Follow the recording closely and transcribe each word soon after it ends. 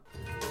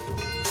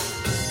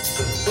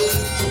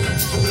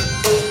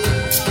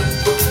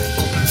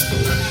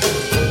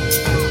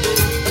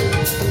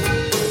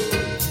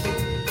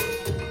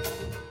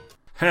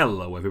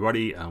Hello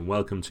everybody and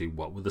welcome to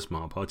What Would the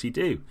Smart Party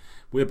Do?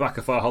 We're back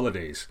off our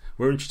holidays.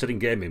 We're interested in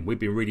gaming. We've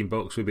been reading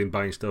books, we've been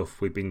buying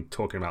stuff, we've been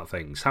talking about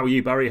things. How are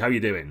you, Barry? How are you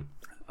doing?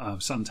 I'm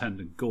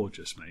suntanned and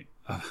gorgeous, mate.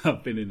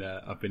 I've been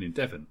in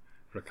Devon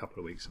for a couple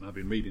of weeks and I've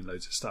been reading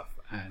loads of stuff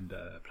and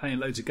playing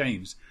loads of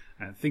games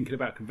and thinking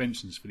about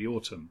conventions for the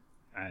autumn.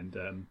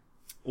 And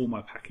all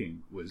my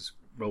packing was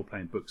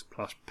role-playing books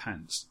plus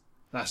pants.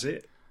 That's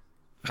it.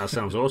 That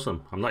sounds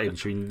awesome. I'm not even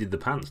sure you needed the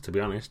pants, to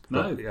be honest.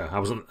 But, no. Yeah, I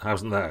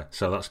wasn't there,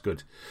 so that's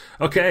good.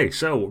 Okay,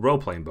 so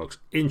role-playing books.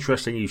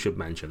 Interesting you should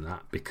mention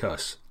that,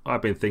 because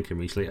I've been thinking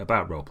recently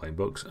about role-playing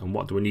books and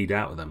what do we need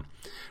out of them.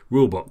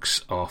 Rule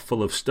books are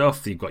full of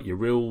stuff. You've got your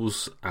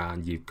rules,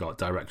 and you've got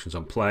directions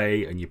on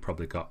play, and you've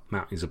probably got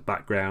mountains of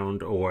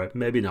background, or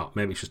maybe not.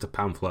 Maybe it's just a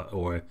pamphlet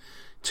or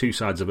two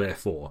sides of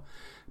A4.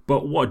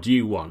 But what do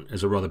you want,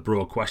 is a rather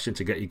broad question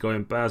to get you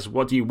going, Baz.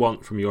 What do you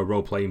want from your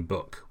role-playing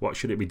book? What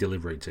should it be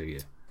delivering to you?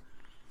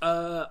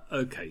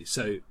 Okay,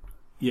 so,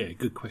 yeah,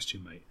 good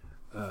question, mate.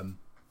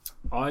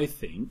 I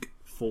think,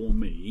 for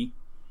me,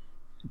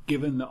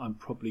 given that I'm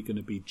probably going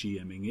to be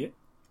GMing it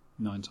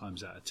 9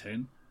 times out of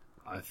 10,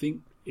 I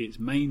think its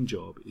main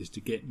job is to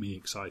get me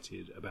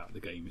excited about the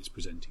game it's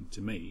presenting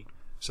to me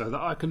so that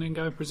I can then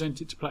go and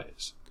present it to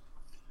players.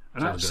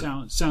 And that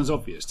sounds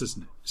obvious,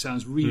 doesn't it?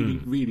 Sounds really,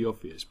 really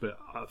obvious, but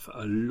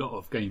a lot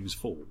of games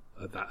fall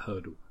at that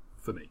hurdle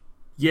for me.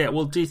 Yeah,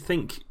 well, do you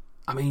think...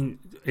 I mean,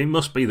 it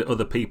must be that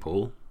other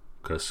people,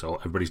 because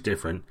everybody's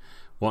different,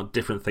 want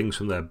different things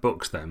from their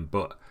books then,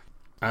 but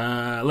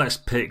let's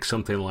pick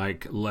something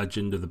like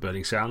Legend of the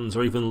Burning Sands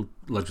or even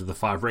Legend of the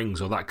Five Rings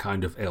or that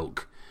kind of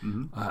ilk.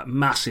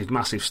 Mm-hmm.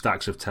 Massive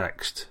stacks of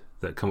text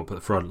that come up at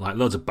the front, like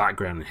loads of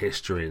background and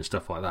history and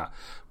stuff like that,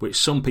 which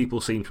some people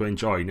seem to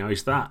enjoy. Now,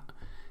 is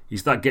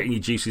that getting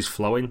your juices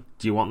flowing?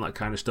 Do you want that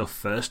kind of stuff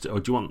first, or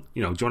do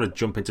you want to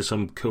jump into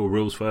some cool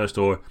rules first,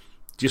 or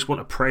do you just want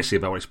to press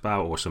about what it's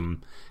about, or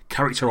some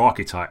character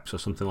archetypes or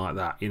something like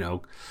that?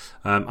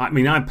 I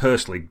mean, I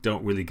personally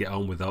don't really get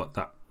on with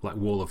that like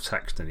wall of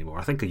text anymore.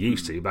 I think I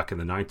used to back in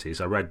the 90s.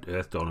 I read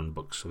Earthdawn and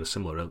books of a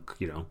similar ilk,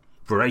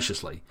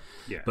 voraciously.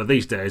 Yeah. But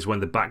these days,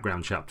 when the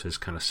background chapter's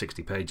kind of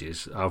 60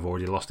 pages, I've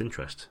already lost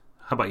interest.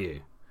 How about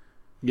you?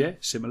 Yeah,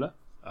 similar.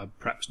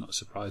 Perhaps not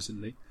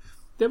surprisingly.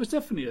 There was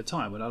definitely a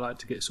time when I liked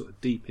to get sort of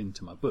deep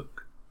into my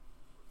book.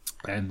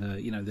 And,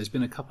 there's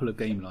been a couple of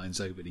game lines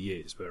over the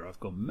years where I've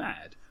gone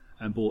mad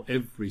and bought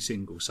every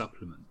single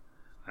supplement.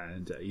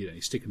 And,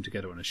 you stick them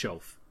together on a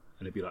shelf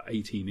and it'd be like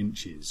 18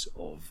 inches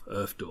of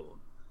Earthdawn,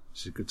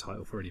 which is a good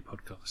title for any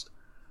podcast.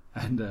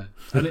 And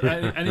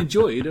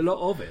enjoyed a lot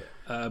of it,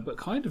 but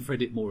kind of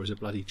read it more as a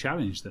bloody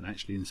challenge than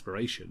actually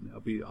inspiration. I'll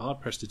be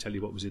hard-pressed to tell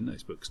you what was in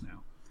those books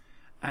now.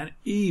 And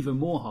even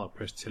more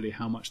hard-pressed to tell you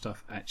how much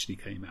stuff actually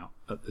came out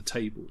at the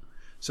table.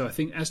 So I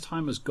think as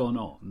time has gone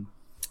on,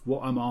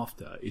 what I'm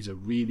after is a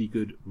really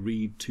good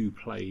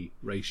read-to-play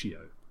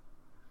ratio.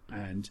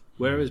 And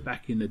whereas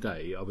back in the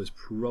day I was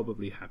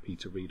probably happy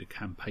to read a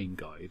campaign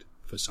guide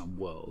for some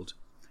world,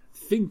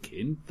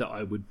 thinking that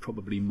I would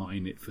probably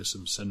mine it for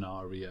some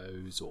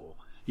scenarios, or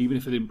even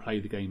if I didn't play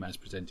the game as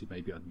presented,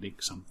 maybe I'd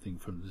nick something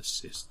from the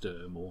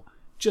system, or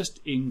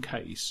just in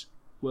case.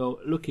 Well,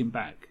 looking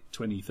back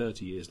 20,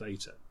 30 years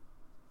later,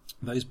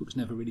 those books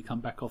never really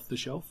come back off the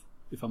shelf,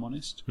 if I'm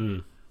honest.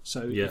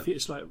 So if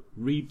it's like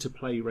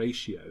read-to-play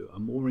ratio,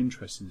 I'm more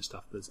interested in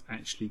stuff that's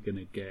actually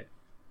going to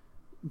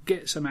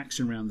get some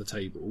action around the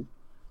table,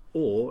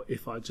 or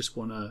if I just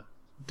want to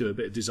do a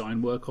bit of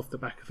design work off the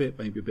back of it,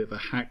 maybe a bit of a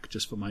hack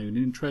just for my own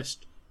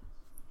interest,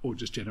 or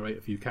just generate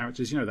a few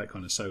characters, that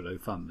kind of solo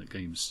fun that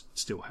games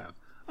still have.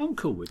 I'm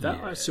cool with that.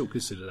 Yeah. I still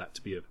consider that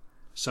to be of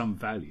some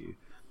value.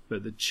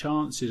 But the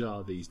chances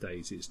are these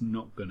days it's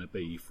not going to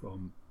be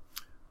from...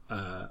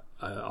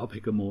 I'll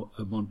pick a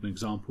modern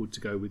example to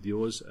go with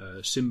yours,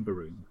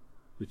 Symbaroum,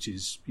 which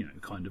is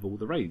kind of all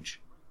the rage.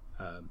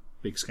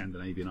 Big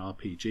Scandinavian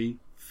RPG,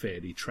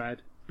 fairly trad,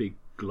 big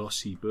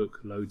glossy book,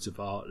 loads of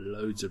art,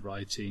 loads of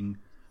writing,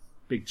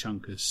 big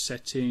chunk of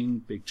setting,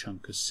 big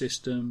chunk of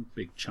system,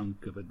 big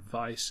chunk of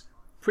advice.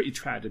 Pretty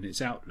trad in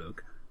its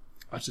outlook.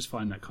 I just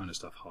find that kind of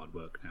stuff hard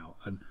work now,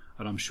 and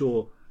I'm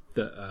sure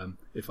that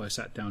if I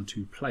sat down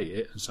to play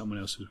it and someone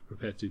else was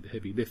prepared to do the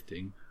heavy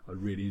lifting, I'd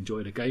really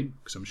enjoy the game,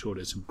 because I'm sure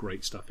there's some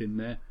great stuff in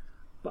there.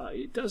 But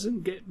it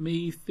doesn't get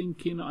me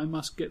thinking I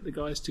must get the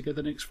guys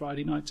together next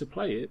Friday night to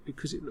play it,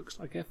 because it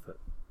looks like effort.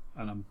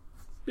 And I'm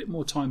a bit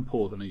more time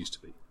poor than I used to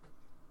be.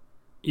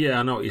 Yeah,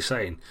 I know what you're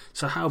saying.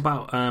 So how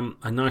about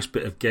a nice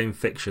bit of game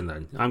fiction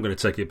then? I'm going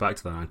to take it back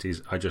to the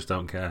 90s. I just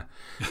don't care.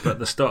 But at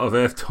the start of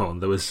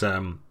Earthdawn, there was...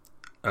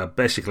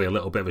 basically a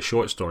little bit of a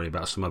short story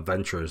about some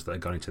adventurers that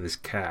had gone into this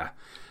care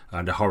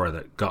and a horror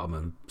that got them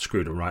and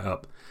screwed them right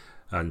up,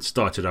 and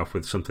started off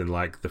with something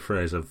like the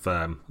phrase of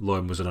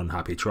Lorne was an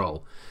unhappy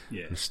troll.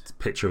 Yeah. This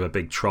picture of a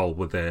big troll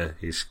with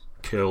his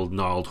curled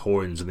gnarled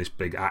horns and this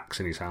big axe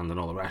in his hand and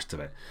all the rest of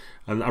it.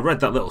 And I read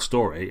that little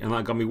story and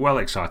that got me well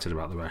excited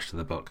about the rest of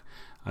the book,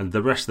 and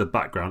the rest of the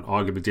background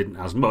arguably didn't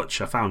as much.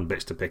 I found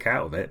bits to pick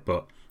out of it,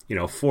 but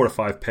 4 or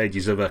 5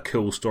 pages of a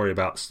cool story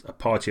about a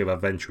party of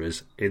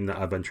adventurers in that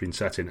adventuring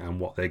setting and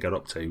what they got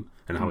up to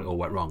and how it all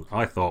went wrong,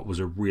 I thought was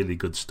a really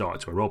good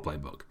start to a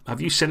role-playing book.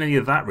 Have you seen any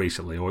of that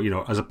recently? Or,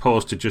 as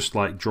opposed to just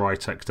like dry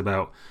text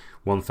about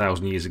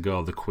 1,000 years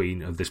ago, the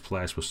queen of this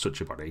place was such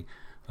a body,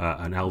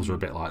 and elves are a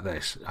bit like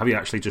this. Have you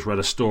actually just read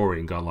a story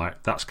and gone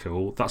like, that's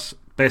cool? That's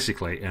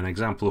basically an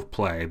example of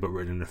play, but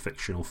written in a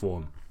fictional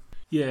form.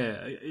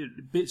 Yeah,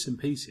 bits and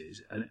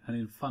pieces, and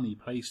in funny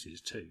places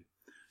too.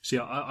 See,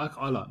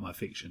 I like my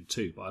fiction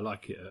too, but I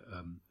like it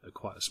at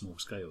quite a small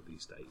scale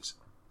these days.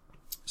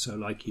 So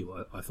like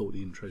you, I thought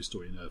the intro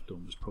story in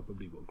Earthdawn was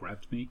probably what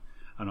grabbed me,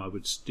 and I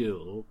would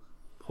still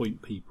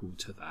point people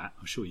to that.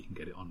 I'm sure you can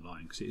get it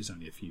online because it is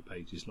only a few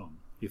pages long.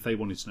 If they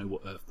wanted to know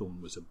what Earthdawn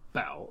was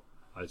about,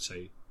 I'd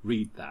say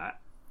read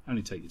that.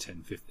 Only take you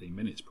 10-15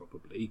 minutes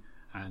probably,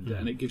 and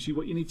it gives you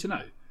what you need to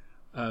know.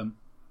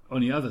 On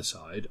the other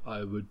side,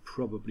 I would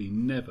probably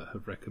never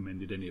have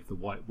recommended any of the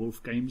White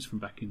Wolf games from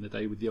back in the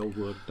day with the Old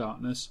World of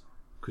Darkness,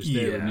 because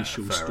their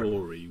initial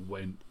story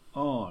went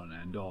on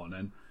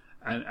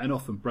and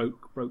often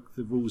broke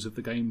the rules of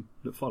the game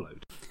that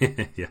followed.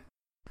 Yeah.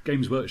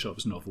 Games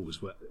Workshop's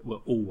novels were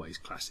always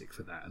classic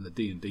for that, and the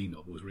D&D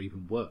novels were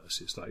even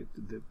worse. It's like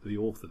the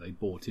author they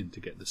bought in to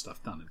get the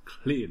stuff done had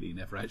clearly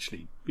never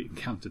actually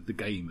encountered the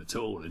game at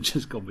all and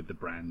just gone with the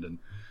brand and,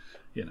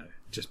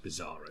 just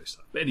bizarro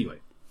stuff. But anyway,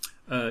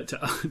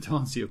 to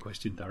answer your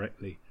question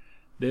directly,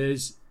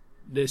 there's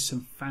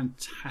some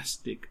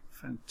fantastic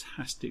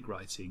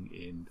writing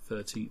in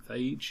 13th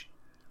Age,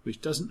 which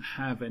doesn't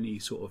have any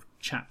sort of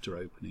chapter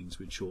openings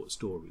with short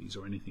stories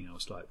or anything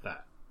else like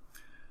that.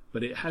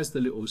 But it has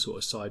the little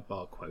sort of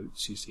sidebar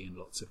quotes you see in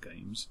lots of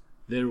games.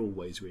 They're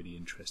always really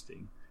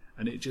interesting.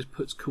 And it just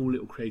puts cool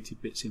little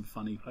creative bits in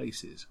funny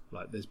places.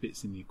 Like there's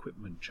bits in the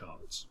equipment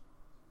charts,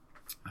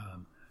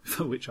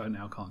 for which I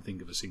now can't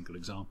think of a single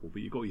example.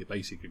 But you've got your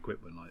basic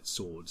equipment like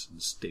swords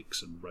and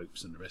sticks and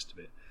ropes and the rest of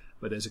it.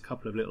 But there's a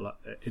couple of little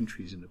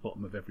entries in the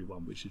bottom of every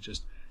one which are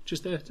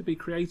just there to be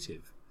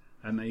creative.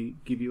 And they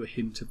give you a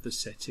hint of the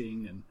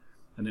setting, and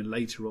then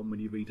later on when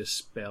you read a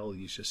spell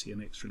you just see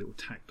an extra little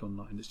tacked on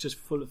line. It's just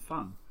full of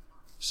fun.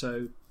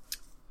 So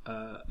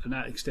and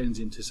that extends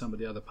into some of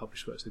the other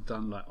published works they've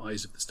done, like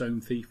Eyes of the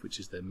Stone Thief, which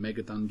is their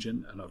mega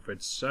dungeon, and I've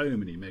read so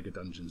many mega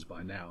dungeons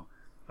by now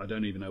I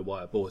don't even know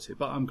why I bought it,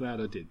 but I'm glad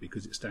I did,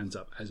 because it stands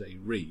up as a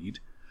read,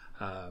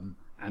 and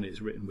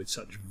it's written with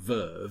such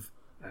verve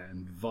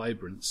and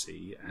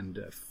vibrancy and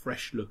a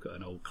fresh look at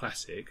an old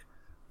classic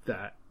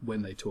that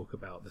when they talk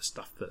about the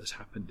stuff that has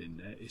happened in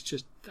there, it's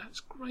just, that's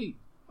great.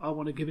 I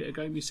want to give it a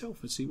go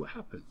myself and see what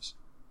happens.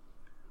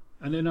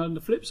 And then on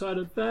the flip side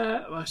of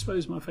that, I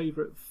suppose my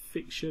favourite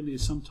fiction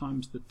is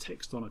sometimes the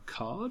text on a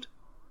card.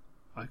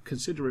 I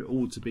consider it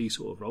all to be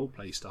sort of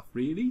roleplay stuff,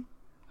 really.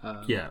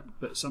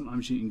 But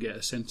sometimes you can get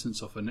a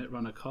sentence off a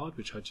Netrunner card,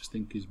 which I just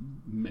think is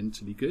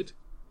mentally good.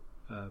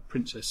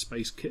 Princess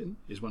Space Kitten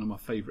is one of my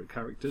favourite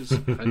characters,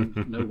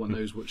 and no one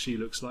knows what she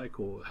looks like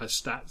or has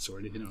stats or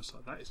anything else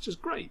like that. It's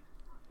just great.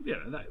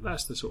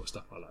 That's the sort of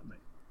stuff I like, mate.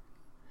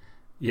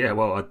 Yeah,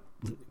 well,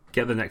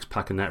 get the next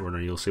pack of Netrunner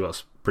and you'll see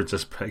what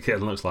Princess Space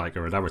Kitten looks like,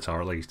 or an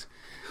avatar at least.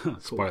 Cool.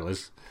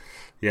 Spoilers.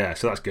 Yeah,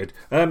 so that's good.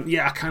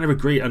 I kind of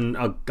agree, and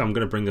I'm going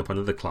to bring up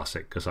another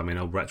classic because I'm in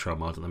a retro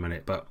mode at the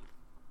minute, but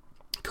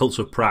Cults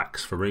of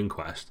Prax for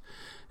RuneQuest.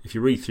 If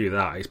you read through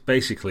that, it's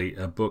basically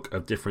a book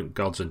of different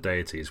gods and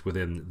deities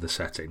within the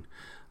setting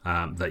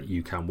that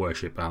you can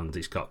worship, and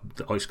it's got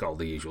all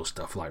the usual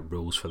stuff like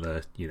rules for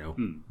the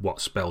what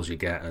spells you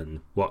get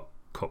and what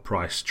cut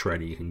price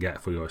training you can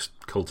get for your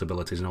cult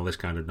abilities and all this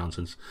kind of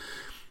nonsense.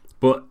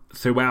 But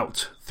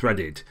throughout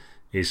Threaded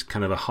is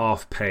kind of a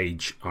half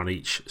page on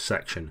each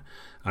section,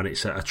 and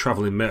it's a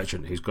travelling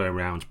merchant who's going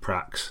around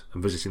Prax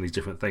and visiting these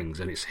different things,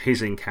 and it's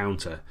his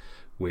encounter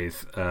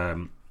with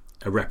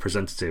a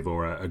representative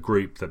or a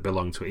group that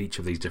belong to each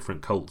of these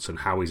different cults, and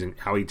how he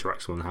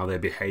interacts with them and how they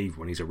behave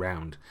when he's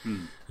around.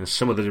 And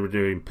some of them are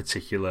doing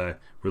particular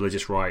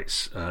religious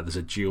rites. There's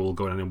a duel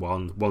going on in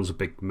one's a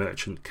big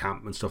merchant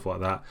camp and stuff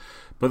like that.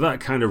 But that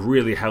kind of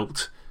really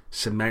helped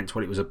cement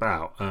what it was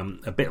about.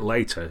 A bit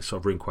later,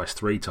 sort of RuneQuest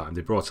 3 time,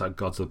 they brought out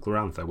Gods of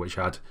Glorantha, which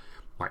had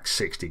like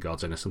 60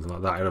 gods in or something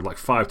like that. It had like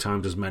 5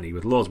 times as many,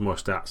 with loads more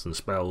stats and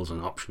spells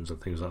and options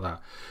and things like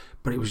that.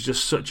 But it was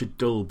just such a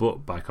dull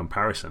book by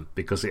comparison,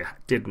 because it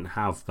didn't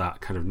have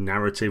that kind of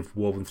narrative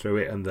woven through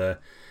it, and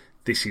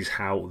this is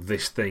how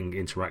this thing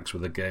interacts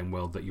with the game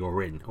world that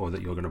you're in or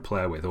that you're going to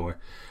play with. Or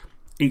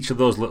each of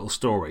those little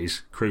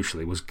stories,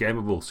 crucially, was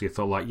gameable. So you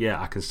thought, like, yeah,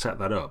 I can set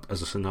that up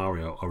as a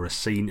scenario or a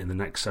scene in the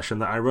next session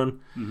that I run.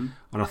 And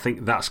I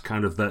think that's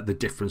kind of the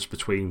difference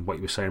between what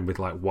you were saying with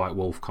like White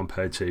Wolf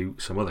compared to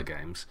some other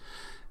games.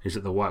 Is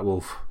that the White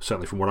Wolf,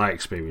 certainly from what I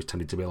experienced,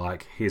 tended to be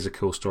like, here's a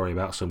cool story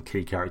about some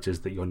key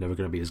characters that you're never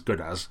going to be as good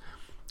as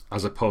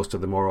opposed to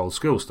the more old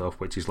school stuff,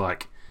 which is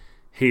like,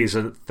 here's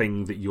a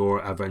thing that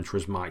your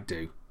adventurers might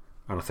do.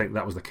 And I think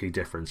that was the key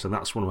difference, and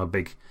that's one of my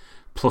big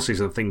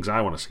pluses and things I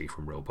want to see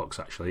from rule books,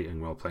 actually,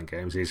 in role-playing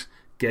games, is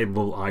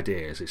gameable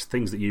ideas. It's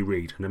things that you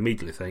read and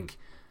immediately think,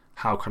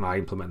 how can I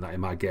implement that in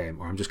my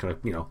game, or I'm just going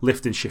to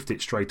lift and shift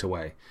it straight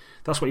away.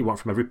 That's what you want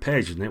from every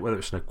page, isn't it? Whether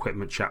it's an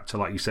equipment chapter,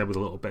 like you said, with a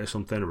little bit of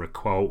something, or a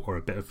quote, or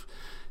a bit of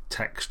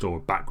text or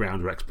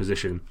background or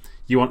exposition.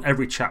 You want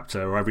every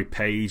chapter or every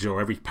page or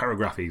every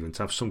paragraph even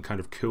to have some kind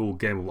of cool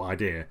gameable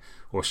idea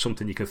or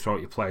something you can throw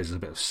at your players as a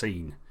bit of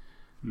scene.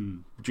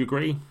 Would you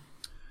agree?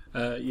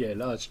 Yeah,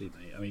 largely,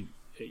 mate. I mean,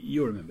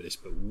 you'll remember this,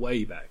 but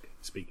way back,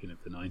 speaking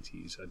of the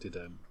 90s, I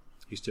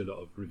used to do a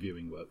lot of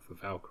reviewing work for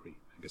Valkyrie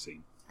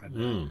magazine.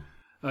 And,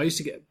 I used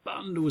to get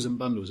bundles and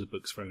bundles of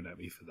books thrown at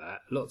me for that.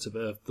 Lots of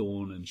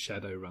Earthdawn and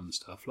Shadowrun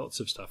stuff. Lots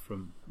of stuff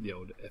from the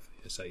old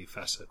FSA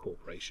FASA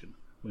Corporation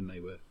when they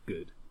were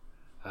good.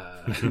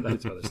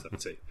 Loads of other stuff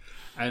too.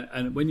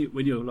 And when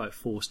you're like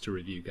forced to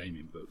review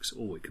gaming books,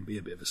 it can be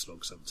a bit of a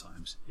slog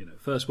sometimes.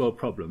 First world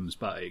problems,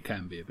 but it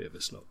can be a bit of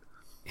a slog.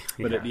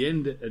 But at the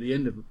end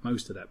of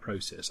most of that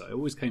process, I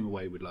always came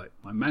away with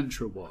my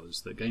mantra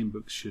was that game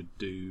books should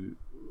do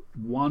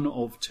one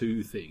of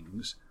two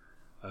things,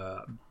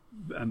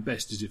 and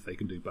best is if they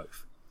can do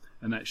both.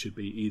 And that should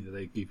be either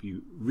they give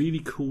you really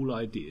cool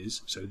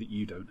ideas so that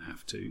you don't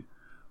have to,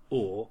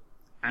 or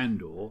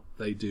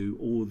they do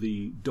all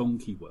the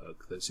donkey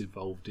work that's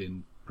involved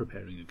in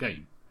preparing a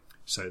game.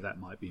 So that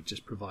might be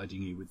just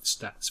providing you with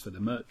stats for the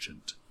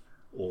merchant,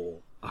 or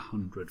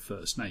 100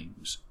 first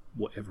names,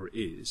 whatever it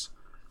is,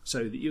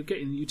 so that you're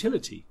getting the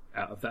utility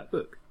out of that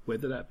book,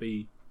 whether that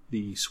be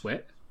the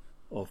sweat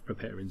of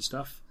preparing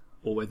stuff,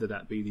 or whether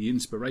that be the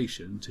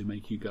inspiration to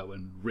make you go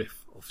and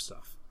riff off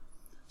stuff.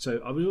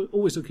 So I was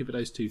always looking for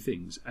those two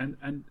things,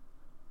 and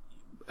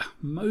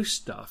most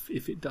stuff,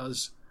 if it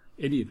does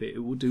any of it, it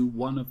will do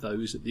one of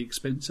those at the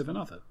expense of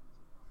another,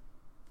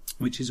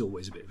 which is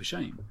always a bit of a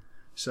shame.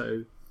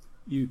 So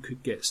you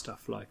could get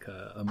stuff like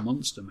a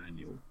monster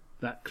manual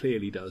that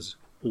clearly does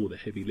all the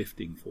heavy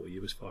lifting for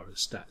you as far as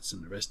stats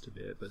and the rest of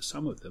it, but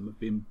some of them have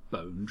been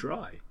bone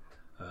dry.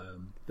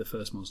 The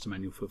first monster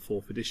manual for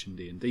 4th edition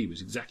D&D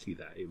was exactly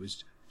that. It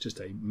was just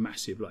a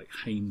massive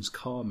Haynes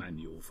car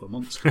manual for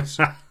monsters.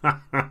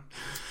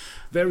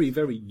 Very,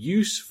 very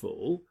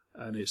useful,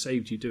 and it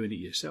saved you doing it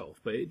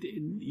yourself, but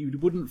you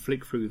wouldn't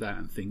flick through that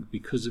and think,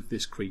 because of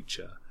this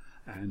creature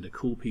and a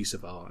cool piece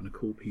of art and a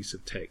cool piece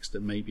of text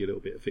and maybe a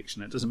little bit of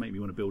fiction, that doesn't make me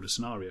want to build a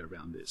scenario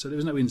around it. So there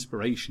was no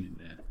inspiration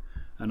in there.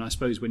 And I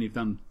suppose when you've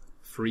done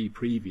 3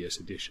 previous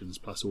editions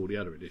plus all the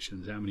other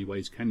editions, how many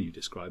ways can you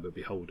describe a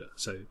beholder?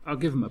 So I'll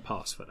give them a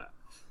pass for that.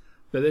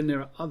 But then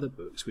there are other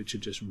books which are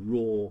just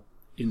raw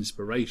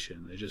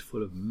inspiration. They're just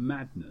full of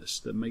madness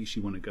that makes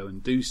you want to go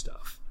and do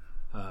stuff.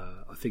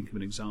 I think of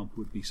an example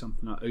would be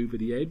something like Over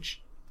the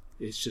Edge.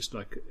 It's just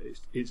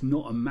it's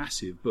not a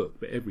massive book,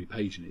 but every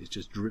page in it is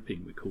just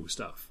dripping with cool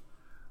stuff.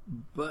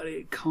 But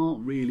it can't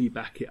really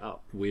back it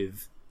up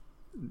with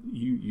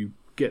you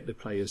get the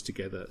players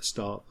together,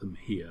 start them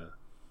here,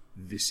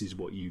 this is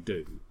what you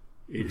do.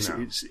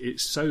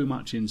 It's so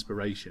much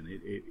inspiration.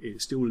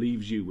 It still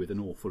leaves you with an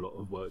awful lot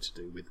of work to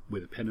do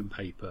with a pen and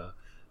paper,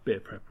 bit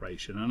of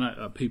preparation. I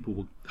know people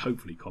will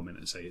hopefully comment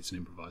and say it's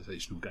an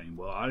improvisational game.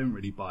 Well, I didn't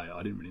really buy it.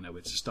 I didn't really know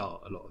where to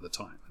start a lot of the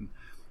time. And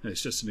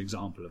it's just an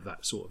example of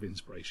that sort of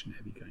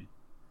inspiration-heavy game.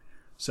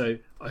 So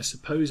I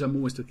suppose I'm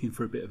always looking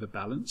for a bit of a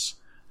balance.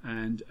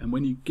 And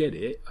when you get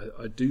it,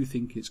 I do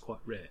think it's quite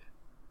rare.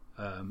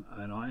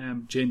 And I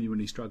am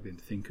genuinely struggling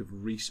to think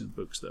of recent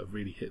books that have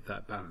really hit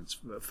that balance.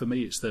 For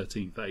me, it's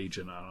 13th Age,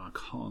 and I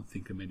can't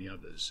think of many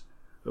others.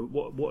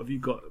 What have you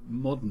got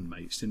modern,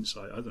 mate, since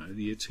I don't know,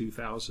 the year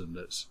 2000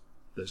 that's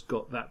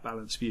got that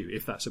balance for you,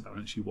 if that's a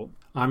balance you want?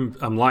 I'm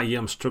like you.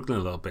 I'm struggling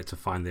a little bit to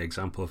find the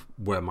example of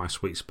where my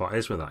sweet spot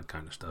is with that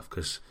kind of stuff,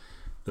 because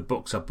the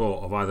books I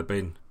bought have either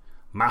been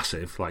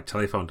massive, like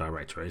telephone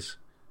directories,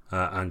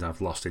 and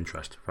I've lost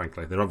interest.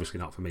 Frankly, they're obviously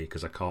not for me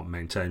because I can't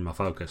maintain my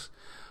focus.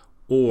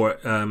 Or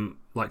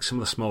like some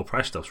of the small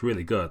press stuff's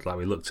really good. Like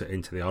we looked at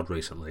Into the Odd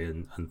recently,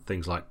 and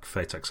things like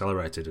Fate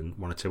Accelerated and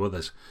one or two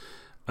others.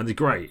 And they're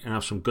great and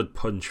have some good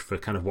punch for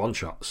kind of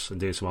one-shots and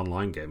doing some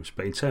online games.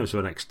 But in terms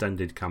of an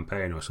extended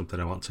campaign or something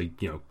I want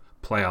to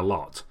play a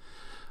lot,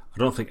 I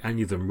don't think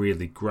any of them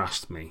really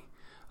grasped me.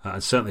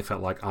 And certainly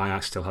felt like I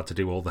still had to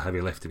do all the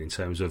heavy lifting in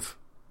terms of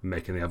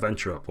making the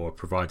adventure up or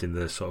providing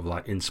the sort of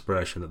like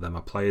inspiration that then my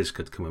players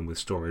could come in with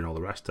story and all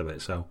the rest of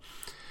it. So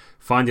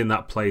finding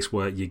that place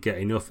where you get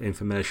enough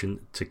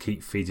information to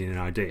keep feeding in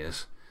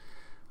ideas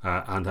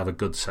and have a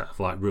good set of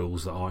like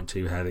rules that aren't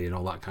too heavy and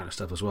all that kind of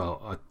stuff as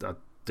well, I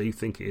do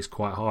think it is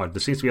quite hard. There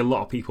seems to be a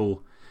lot of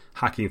people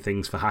hacking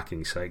things for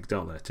hacking's sake,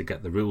 don't there, to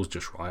get the rules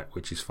just right,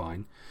 which is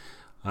fine.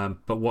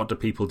 But what do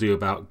people do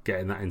about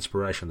getting that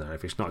inspiration there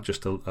if it's not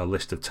just a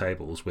list of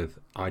tables with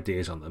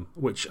ideas on them,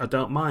 which I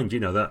don't mind.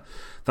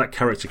 That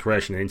character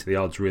creation Into the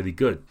Odd's really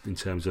good in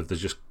terms of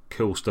there's just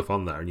cool stuff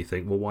on there and you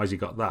think, well, why has he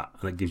got that?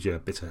 And it gives you a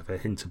bit of a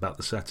hint about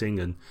the setting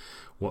and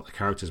what the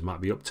characters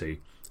might be up to.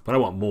 But I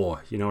want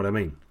more, you know what I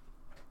mean?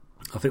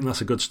 I think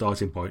that's a good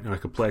starting point, and I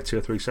could play 2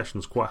 or 3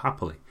 sessions quite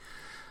happily.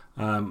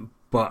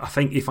 But I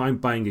think if I'm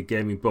buying a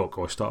gaming book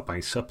or start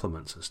buying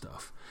supplements and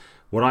stuff,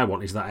 what I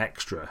want is that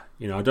extra.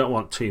 I don't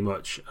want too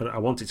much. I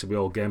want it to be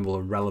all gameable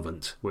and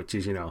relevant, which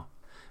is,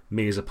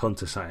 me as a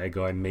punter sat here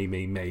going,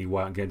 me,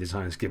 why aren't game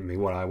designers giving me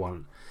what I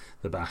want,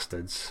 the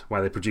bastards? Why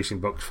are they producing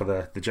books for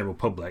the general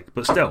public?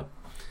 But still,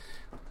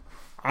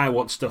 I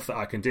want stuff that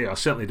I can do. I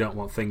certainly don't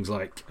want things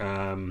like,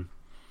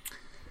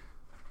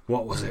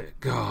 what was it?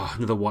 God,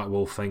 another White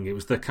Wolf thing. It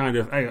was the kind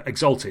of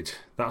Exalted.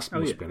 That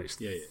must be on its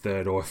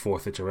third or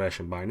fourth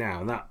iteration by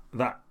now. And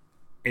that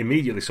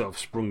immediately sort of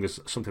sprung as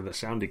something that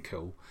sounded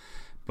cool,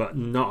 but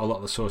not a lot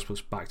of the source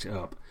books backed it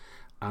up.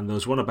 And there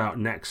was one about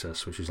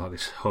Nexus, which is like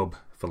this hub,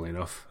 funnily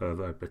enough, of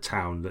a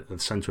town, the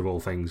centre of all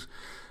things.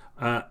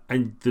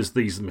 And there's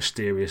these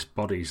mysterious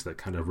bodies that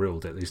kind of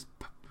ruled it. These,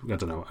 I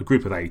don't know, a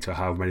group of 8 or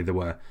however many there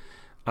were.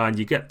 And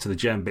you get to the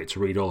gem bit to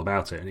read all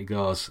about it, and it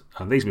goes,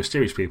 and these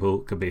mysterious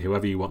people can be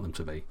whoever you want them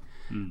to be.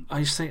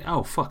 I just think,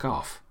 oh, fuck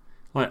off.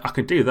 Like, I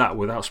can do that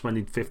without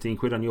spending 15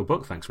 quid on your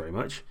book, thanks very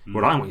much.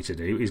 What I want you to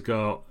do is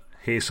go,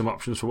 here's some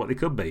options for what they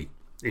could be.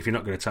 If you're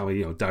not going to tell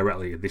me,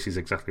 directly, this is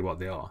exactly what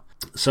they are.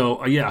 So,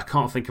 I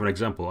can't think of an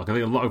example. I can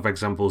think of a lot of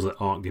examples that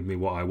aren't giving me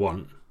what I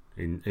want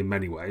in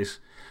many ways,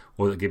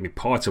 or that give me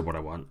part of what I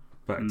want.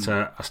 But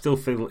I still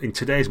feel, in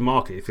today's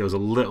market, it feels a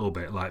little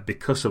bit like,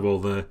 because of all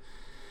the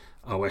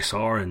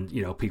OSR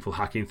and, people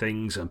hacking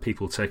things and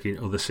people taking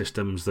other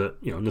systems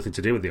that, nothing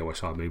to do with the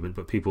OSR movement,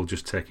 but people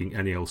just taking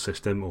any old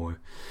system or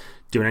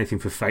doing anything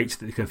for Fate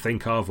that you can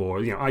think of, or,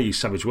 I use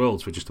Savage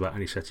Worlds for just about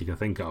any set you can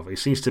think of. It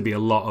seems to be a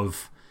lot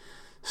of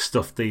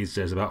stuff these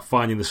days about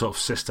finding the sort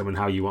of system and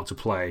how you want to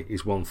play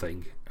is one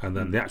thing, and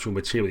then the actual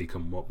material you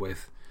come up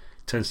with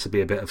tends to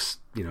be a bit of,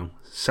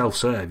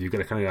 self-serve. You've got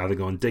to kind of either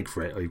go and dig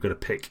for it, or you've got to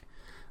pick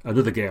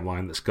another game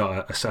line that's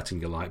got a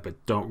setting you like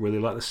but don't really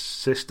like the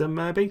system,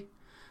 maybe?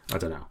 I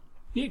don't know.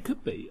 Yeah, it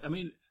could be. I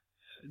mean,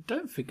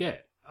 don't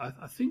forget,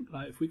 I think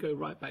like if we go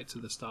right back to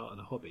the start of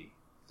the hobby,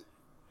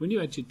 when you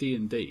had your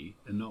D&D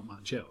and not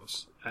much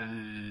else,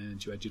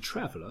 and you had your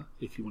Traveller,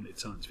 if you wanted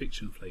science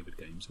fiction flavoured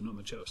games and not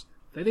much else,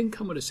 they didn't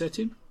come with a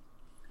setting.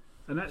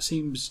 And that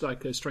seems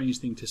like a strange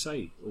thing to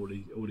say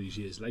all these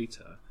years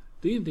later.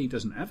 D&D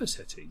doesn't have a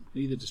setting,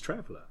 neither does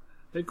Traveller.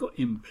 They've got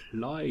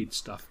implied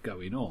stuff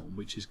going on,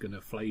 which is going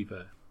to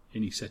flavour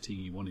any setting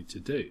you wanted to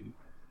do.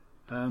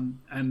 And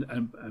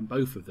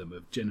both of them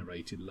have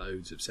generated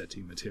loads of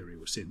setting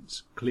material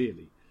since,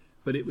 clearly.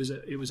 But it was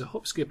a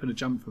hop, skip, and a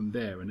jump from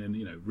there. And then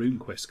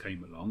RuneQuest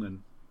came along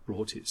and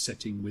brought its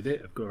setting with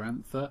it of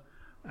Glorantha,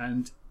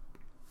 and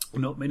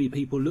not many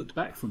people looked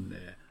back from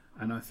there.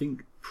 And I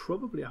think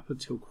probably up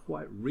until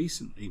quite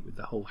recently, with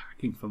the whole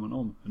hacking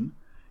phenomenon,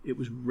 it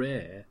was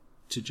rare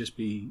to just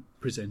be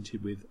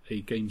presented with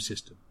a game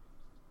system.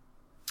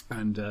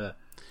 And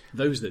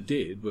those that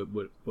did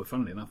were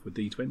funnily enough, were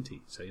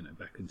D20, so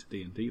back into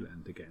D&D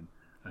land again.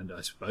 And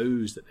I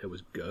suppose that there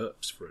was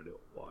GURPS for a little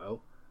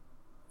while.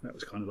 That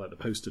was kind of like the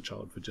poster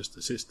child for just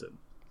the system.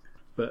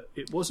 But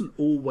it wasn't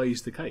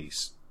always the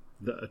case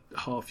that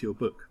half your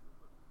book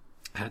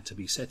had to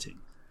be setting.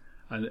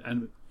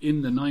 And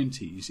in the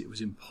 90s, it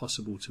was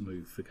impossible to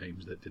move for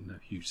games that didn't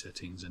have huge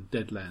settings. And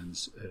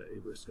Deadlands,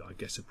 it was, I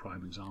guess, a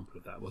prime example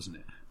of that, wasn't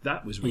it?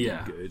 That was really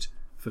good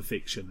for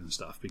fiction and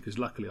stuff, because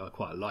luckily I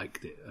quite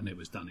liked it, and it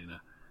was done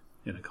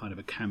in a kind of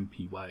a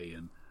campy way.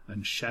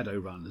 And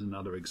Shadowrun is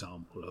another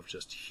example of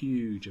just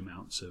huge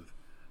amounts of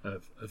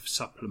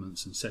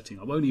supplements and setting.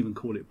 I won't even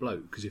call it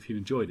bloat, because if you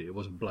enjoyed it, it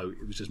wasn't bloat,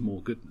 it was just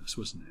more goodness,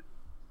 wasn't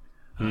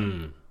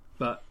it?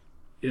 But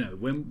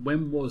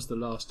when was the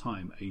last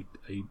time a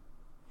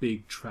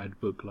big trad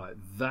book like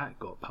that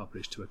got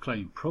published to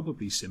acclaim?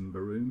 Probably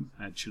Symbaroum,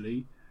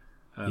 actually.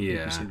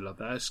 People seem to love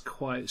that. It's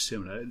quite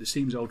similar. It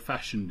seems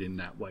old-fashioned in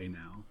that way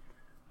now.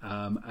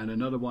 And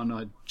another one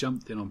I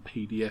jumped in on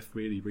PDF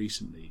really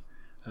recently,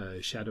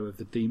 Shadow of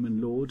the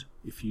Demon Lord,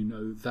 if you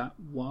know that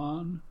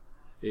one.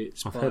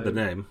 I've heard the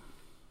name.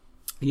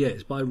 Yeah,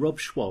 it's by Rob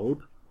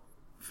Schwalb.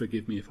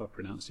 Forgive me if I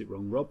pronounced it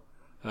wrong, Rob.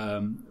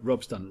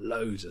 Rob's done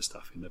loads of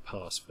stuff in the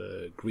past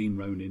for Green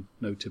Ronin,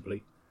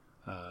 notably.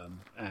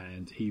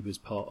 And he was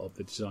part of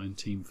the design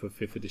team for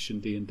 5th edition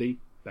D&D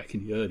back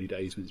in the early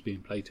days when it's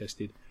being play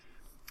tested.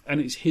 And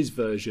it's his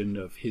version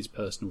of his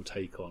personal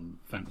take on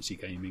fantasy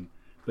gaming,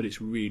 but it's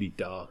really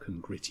dark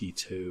and gritty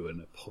too, and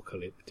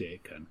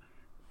apocalyptic. And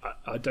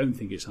I don't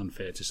think it's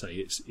unfair to say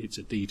it's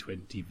a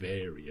D20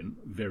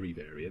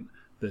 variant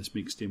that's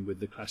mixed in with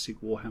the classic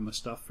Warhammer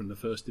stuff from the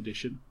 1st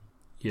edition.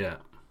 Yeah.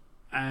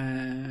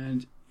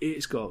 And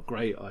it's got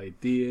great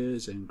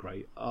ideas and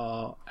great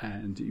art,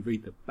 and you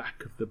read the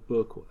back of the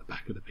book or the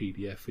back of the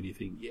PDF and you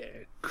think,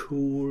 yeah,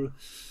 cool,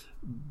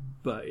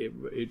 but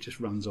it just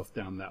runs off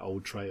down that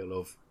old trail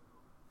of,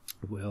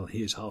 well,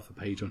 here's half a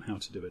page on how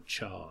to do a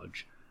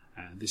charge,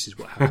 and this is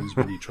what happens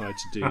when you try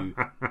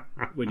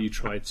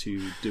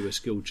to do a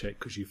skill check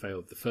because you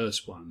failed the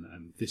first one,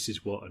 and this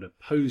is what an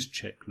opposed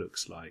check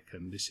looks like,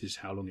 and this is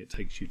how long it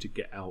takes you to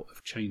get out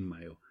of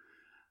chainmail.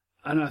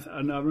 And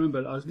I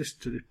remember I was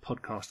listening to this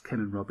podcast, Ken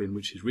and Robin,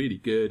 which is really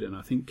good. And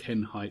I think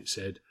Ken Haidt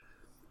said,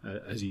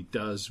 as he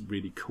does,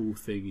 really cool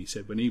thing. He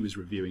said when he was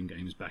reviewing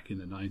games back in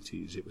the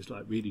 90s, it was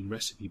like reading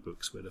recipe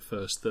books where the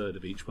first third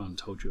of each one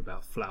told you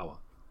about flour.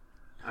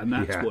 And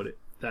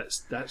that's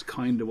that's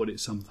kind of what it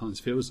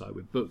sometimes feels like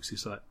with books.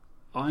 It's like,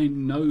 I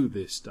know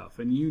this stuff,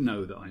 and you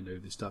know that I know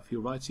this stuff.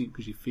 You're writing it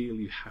because you feel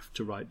you have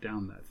to write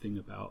down that thing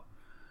about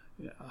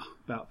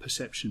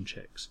perception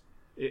checks.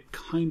 It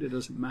kind of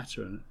doesn't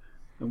matter.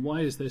 And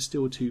why is there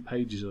still 2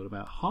 pages all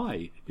about,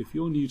 hi, if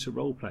you're new to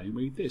role-playing,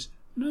 read this.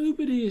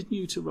 Nobody is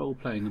new to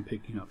role-playing and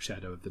picking up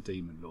Shadow of the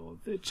Demon Lord.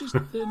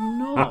 They're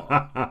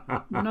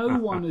not. No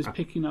one is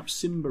picking up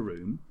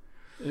Simbaroom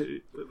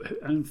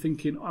and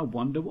thinking, I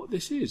wonder what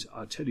this is.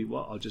 I'll tell you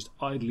what, I'll just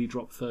idly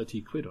drop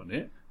 30 quid on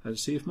it and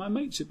see if my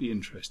mates would be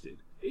interested.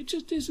 It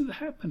just isn't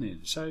happening.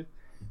 So,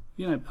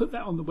 put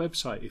that on the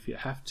website if you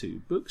have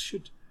to.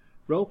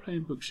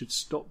 Role-playing books should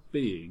stop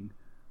being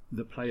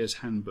the Player's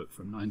Handbook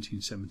from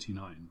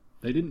 1979.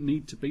 They didn't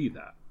need to be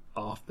that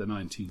after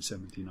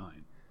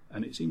 1979.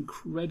 And it's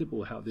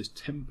incredible how this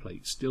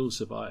template still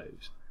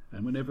survives.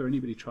 And whenever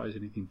anybody tries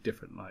anything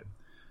different, like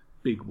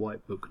Big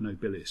White Book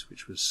Nobilis,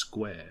 which was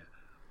square,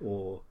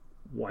 or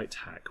White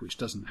Hack, which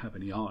doesn't have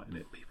any art in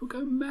it, people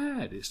go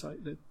mad. It's like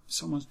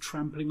someone's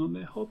trampling on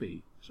their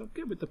hobby. So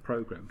get with the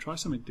program. Try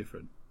something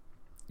different.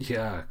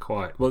 Yeah,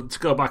 quite. Well, to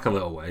go back a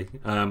little way,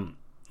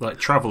 like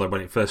Traveller,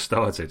 when it first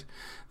started,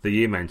 that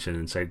you mentioned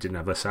and said it didn't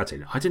have a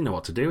setting, I didn't know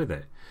what to do with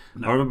it.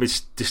 No. I remember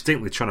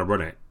distinctly trying to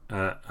run it,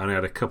 and I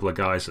had a couple of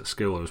guys at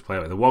school I was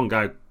playing with. The one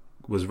guy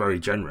was very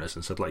generous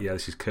and said, like, yeah,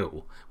 this is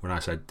cool, when I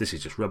said, this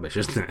is just rubbish,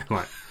 isn't it?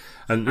 Like,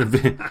 and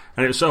it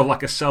was sort of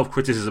like a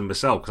self-criticism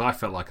myself, because I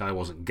felt like I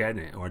wasn't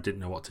getting it, or I didn't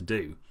know what to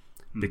do,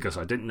 because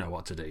I didn't know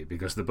what to do,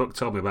 because the book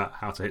told me about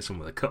how to hit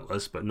someone with a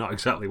cutlass, but not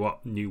exactly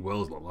what New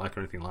Worlds look like or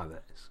anything like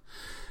this.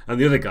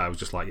 And the other guy was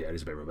just like, yeah, it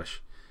is a bit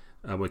rubbish.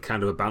 And we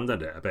kind of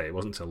abandoned it a bit. It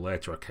wasn't until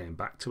later I came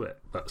back to it.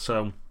 But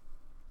so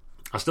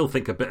I still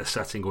think a bit of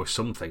setting or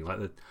something, like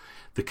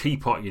the key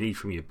part you need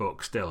from your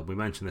book still, we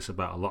mentioned this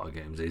about a lot of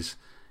games, is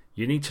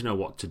you need to know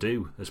what to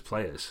do as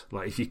players.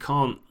 Like, if you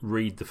can't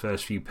read the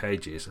first few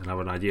pages and have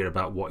an idea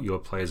about what your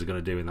players are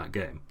going to do in that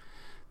game,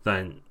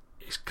 then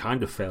it's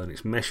kind of failing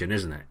its mission,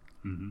 isn't it?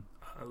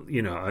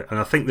 Mm-hmm. And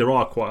I think there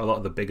are quite a lot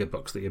of the bigger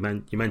books that you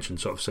mentioned,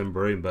 sort of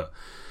Simbaroom, but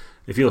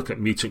if you look at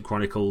Mutant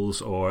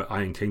Chronicles or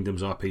Iron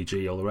Kingdoms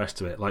RPG, all the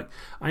rest of it, like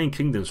Iron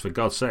Kingdoms, for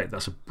God's sake,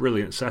 that's a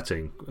brilliant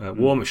setting.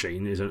 War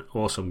Machine is an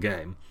awesome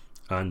game,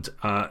 and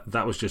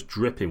that was just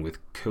dripping with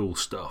cool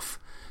stuff.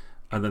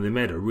 And then they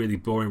made a really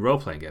boring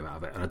role-playing game out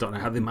of it, and I don't know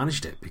how they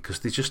managed it, because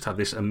they just had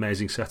this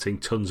amazing setting,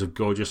 tons of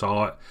gorgeous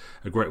art,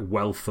 a great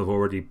wealth of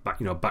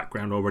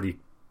background already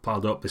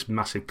piled up, this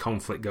massive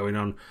conflict going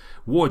on,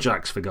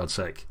 warjacks, for God's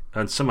sake,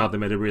 and somehow they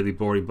made a really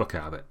boring book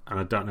out of it, and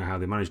I don't know how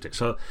they managed it.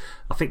 So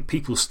I think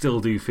people still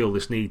do feel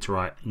this need to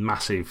write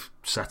massive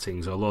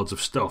settings or loads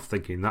of stuff,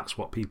 thinking that's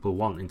what people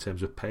want in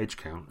terms of page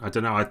count. I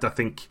don't know, I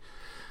think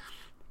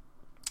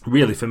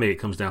really for me it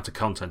comes down to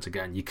content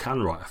again. You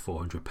can write a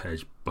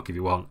 400-page book if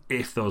you want,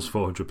 if those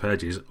 400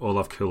 pages all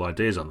have cool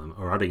ideas on them,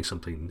 or adding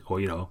something,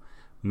 or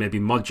maybe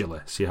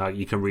modular, see how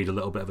you can read a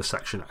little bit of a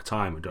section at a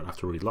time and don't have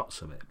to read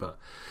lots of it. But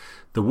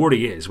the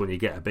worry is, when you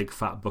get a big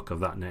fat book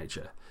of that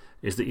nature,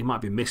 is that you might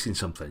be missing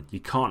something. You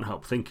can't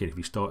help thinking, if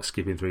you start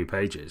skipping through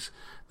pages,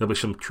 there'll be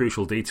some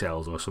crucial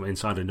details or some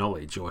insider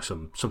knowledge or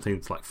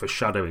something like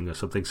foreshadowing or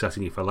something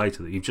setting you for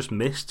later that you've just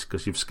missed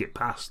because you've skipped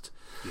past.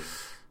 Yeah.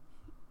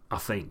 I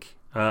think.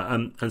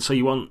 And so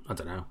you want, I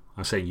don't know,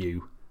 I say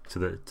you to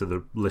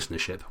the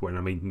listenership when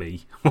I mean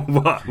me,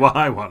 what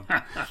I want.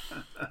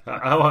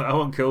 I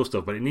want cool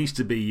stuff, but it needs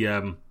to be...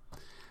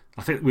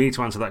 I think we need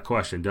to answer that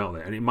question, don't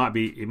we? And it might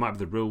be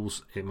the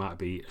rules, it might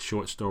be a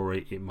short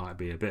story, it might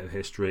be a bit of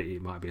history,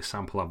 it might be a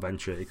sample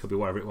adventure, it could be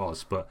whatever it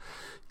was. But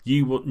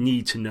you will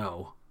need to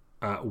know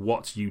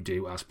what you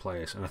do as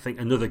players. And I think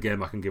another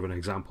game I can give an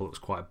example that was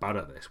quite bad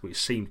at this, which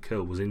seemed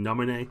cool, was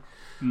Innomine.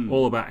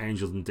 All about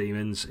angels and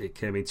demons. It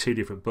came in 2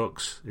 different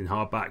books in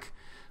hardback.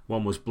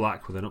 One was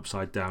black with an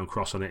upside down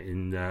cross on it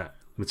in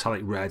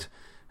metallic red,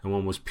 and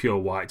one was pure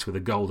white with a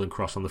golden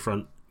cross on the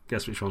front.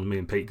 Guess which one me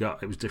and Pete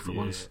got? It was different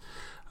ones.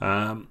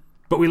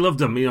 But we loved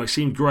them. It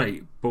seemed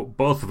great, but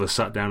both of us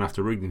sat down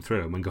after reading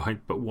through them and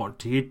going, but what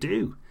do you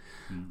do?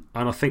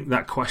 And I think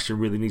that question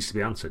really needs to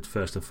be answered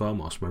first and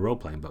foremost from a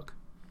role-playing book.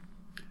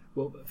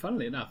 Well,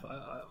 funnily enough,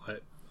 I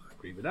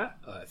agree with that.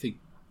 I think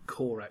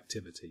core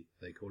activity,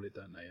 they call it,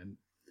 don't they?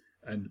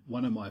 And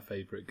one of my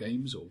favourite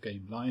games or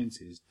game lines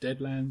is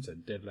Deadlands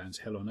and Deadlands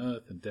Hell on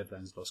Earth and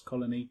Deadlands Lost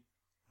Colony.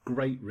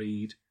 Great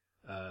read.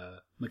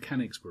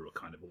 Mechanics were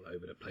kind of all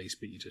over the place,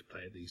 but you just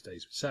play it these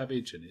days with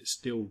Savage, and it's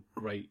still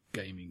great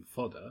gaming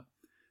fodder.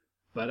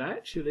 But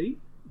actually,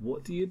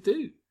 what do you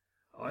do?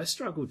 I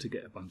struggled to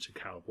get a bunch of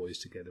cowboys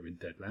together in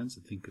Deadlands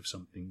and think of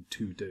something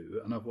to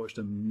do, and I've watched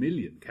a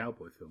million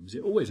cowboy films.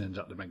 It always ends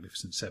up the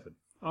Magnificent Seven.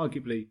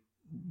 Arguably,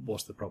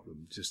 what's the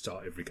problem? Just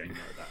start every game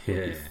like that.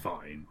 It'll be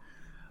fine.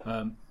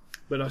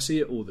 But I see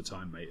it all the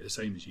time, mate, the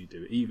same as you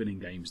do, even in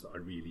games that I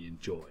really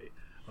enjoy.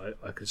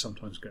 I could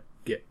sometimes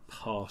get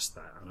past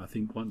that, and I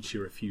think once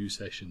you're a few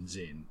sessions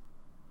in,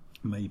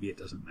 maybe it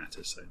doesn't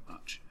matter so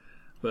much.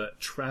 But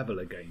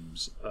Traveller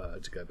games,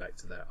 to go back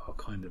to that, are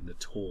kind of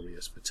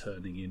notorious for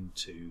turning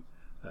into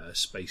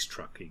space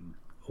trucking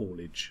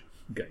haulage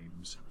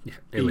games. Yeah,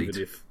 elite.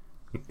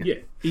 Yeah,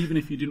 even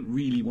if you didn't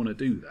really want to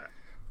do that,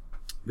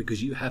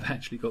 because you have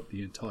actually got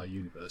the entire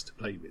universe to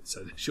play with,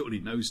 so surely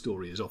no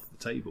story is off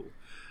the table.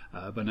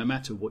 But no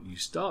matter what you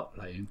start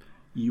playing,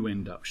 you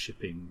end up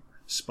shipping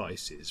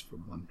spices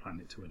from one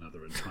planet to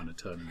another and trying to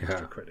turn them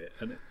into credit.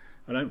 And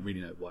I don't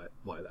really know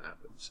why that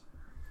happens.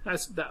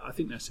 I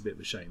think that's a bit of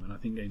a shame, and I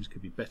think games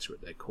could be better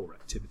at their core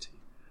activity.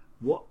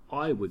 What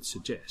I would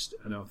suggest,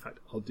 and in fact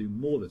I'll do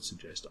more than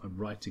suggest, I'm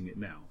writing it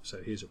now,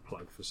 so here's a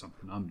plug for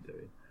something I'm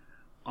doing.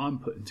 I'm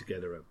putting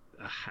together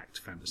a hacked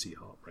fantasy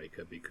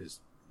heartbreaker, because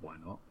why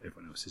not?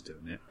 Everyone else is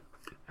doing it.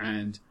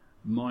 And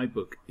my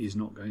book is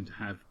not going to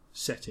have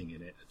setting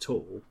in it at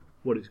all.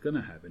 What it's going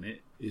to have in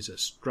it is a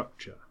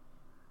structure.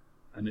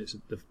 And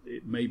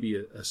it may be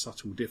a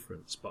subtle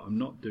difference, but I'm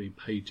not doing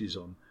pages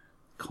on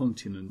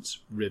continents,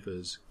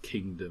 rivers,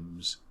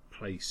 kingdoms,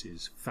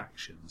 places,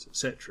 factions,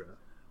 etc.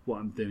 What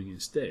I'm doing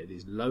instead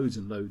is loads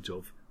and loads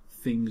of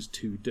things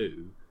to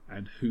do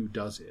and who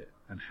does it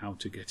and how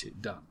to get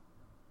it done.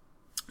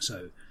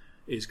 So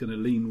it's going to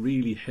lean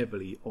really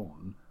heavily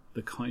on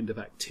the kind of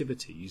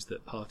activities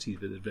that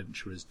parties with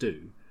adventurers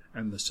do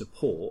and the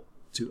support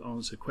to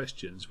answer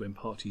questions when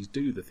parties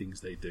do the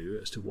things they do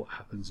as to what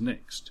happens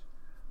next,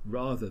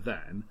 rather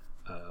than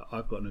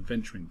I've got an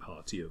adventuring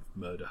party of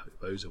murder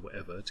hobos or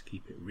whatever, to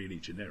keep it really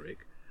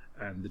generic,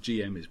 and the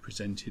GM is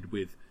presented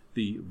with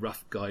the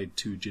rough guide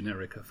to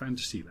Generica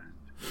Fantasyland.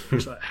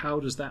 It's like, how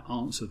does that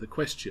answer the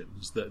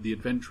questions that the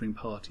adventuring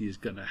party is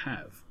going to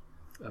have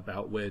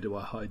about where do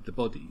I hide the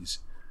bodies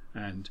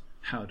and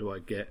how do I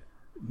get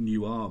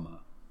new armour?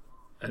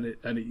 And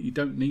you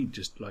don't need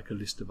just like a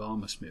list of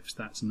armour smiths.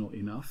 That's not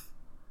enough.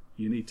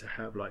 You need to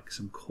have like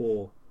some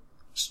core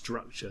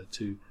structure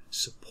to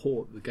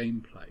support the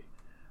gameplay.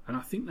 And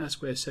I think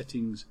that's where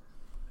settings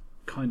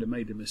kind of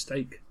made a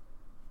mistake,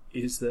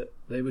 is that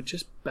they were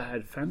just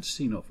bad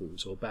fantasy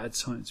novels or bad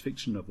science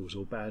fiction novels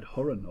or bad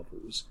horror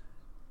novels.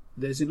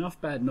 There's enough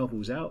bad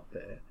novels out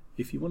there.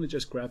 If you want to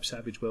just grab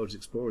Savage Worlds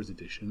Explorers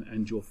Edition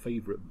and your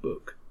favourite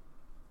book,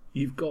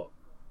 you've got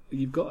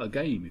a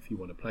game if you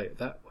want to play it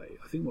that way.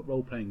 I think what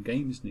role-playing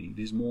games need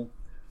is more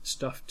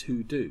stuff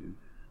to do,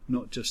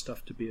 not just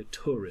stuff to be a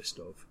tourist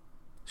of.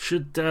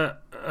 Should a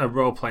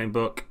role-playing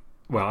book...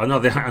 Well, I know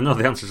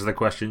the answer to the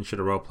question, should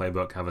a role-playing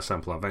book have a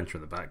sample adventure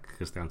at the back?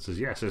 Because the answer is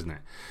yes, isn't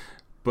it?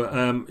 But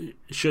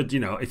should,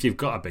 if you've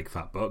got a big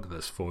fat book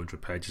that's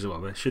 400 pages or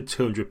whatever, should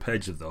 200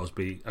 pages of those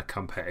be a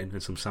campaign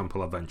and some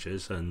sample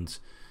adventures and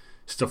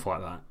stuff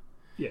like that?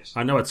 Yes.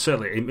 I know I'd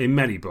certainly, in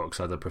many books,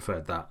 I'd have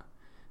preferred that.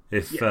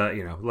 If,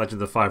 Legend of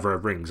the Five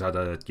Red Rings had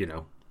an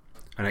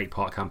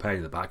 8-part campaign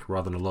in the back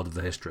rather than a lot of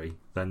the history,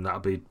 then that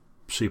would be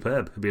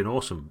superb. It'd be an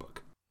awesome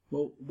book.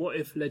 Well, what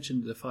if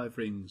Legend of the Five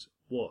Rings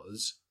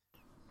was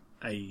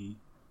a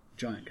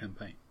giant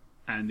campaign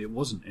and it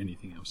wasn't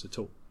anything else at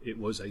all? It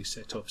was a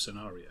set of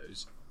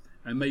scenarios,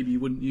 and maybe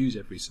you wouldn't use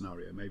every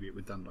scenario. Maybe it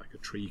would done like a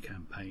tree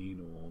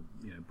campaign or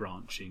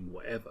branching,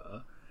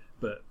 whatever.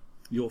 But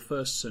your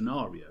first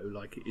scenario,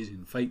 like it is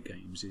in Fate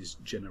games, is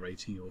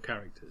generating your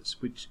characters,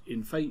 which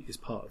in Fate is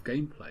part of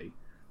gameplay,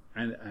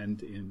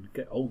 and in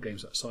old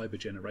games like Cyber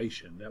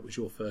Generation, that was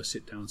your first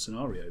sit-down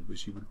scenario,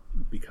 which you would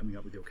be coming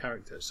up with your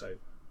character. So,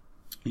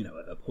 at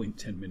a point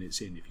 10 minutes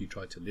in, if you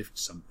try to lift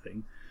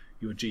something,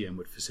 your GM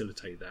would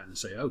facilitate that and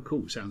say, oh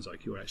cool, sounds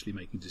like you're actually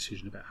making a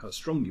decision about how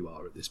strong you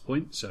are at this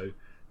point, so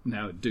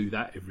now do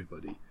that,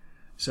 everybody.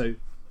 So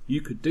you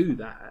could do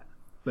that,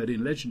 but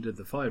in Legend of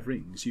the Five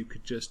Rings you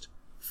could just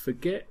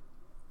forget,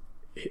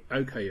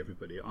 okay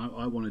everybody,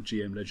 I want to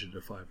GM Legend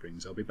of the Five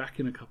Rings, I'll be back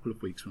in a couple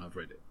of weeks when I've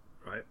read it,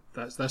 right?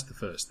 That's the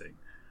first thing.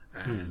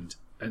 And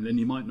then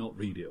you might not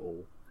read it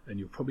all, and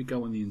you'll probably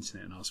go on the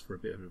internet and ask for a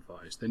bit of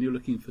advice. Then you're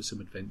looking for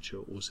some adventure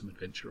or some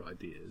adventure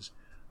ideas.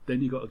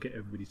 Then you've got to get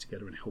everybody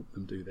together and help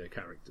them do their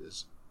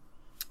characters.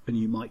 And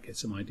you might get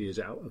some ideas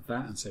out of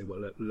that and say,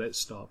 well, let's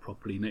start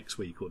properly next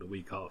week or the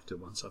week after,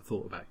 once I've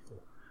thought about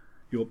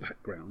your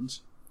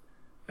backgrounds.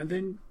 And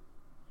then,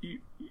 you,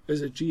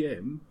 as a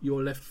GM,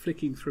 you're left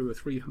flicking through a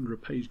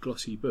 300-page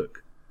glossy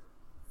book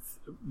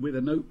with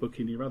a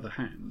notebook in your other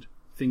hand,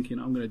 thinking,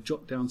 I'm going to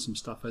jot down some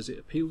stuff as it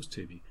appeals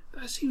to me.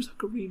 That seems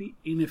like a really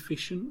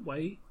inefficient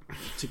way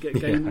to get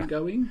gaming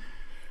going.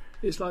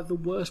 It's like the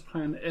worst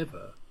plan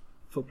ever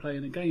for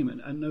playing a game,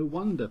 and no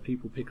wonder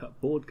people pick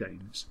up board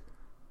games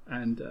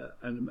and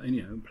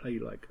play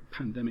like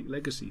Pandemic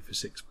Legacy for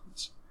 6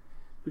 months,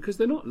 because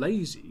they're not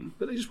lazy,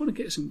 but they just want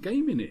to get some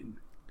gaming in.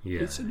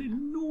 Yeah. It's an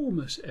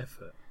enormous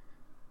effort,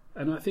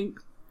 and I think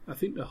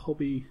the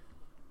hobby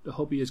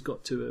has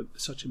got to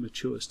such a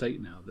mature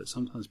state now that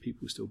sometimes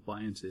people still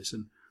buy into this.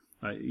 And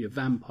your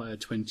Vampire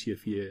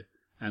 20th year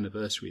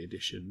anniversary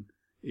edition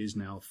is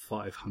now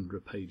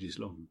 500 pages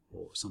long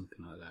or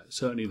something like that.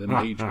 Certainly the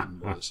major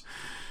one was.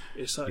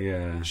 It's like,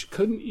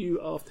 couldn't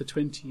you, after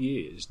 20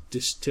 years,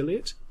 distill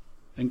it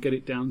and get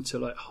it down to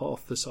like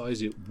half the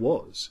size it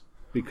was?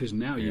 Because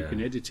now you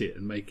can edit it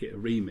and make it a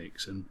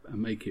remix and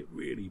make it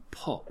really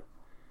pop.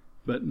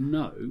 But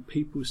no,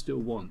 people still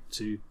want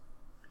to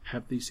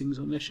have these things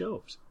on their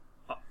shelves.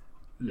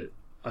 Look,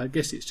 I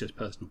guess it's just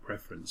personal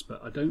preference,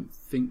 but I don't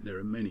think there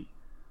are many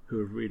who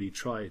have really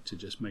tried to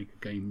just make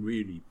a game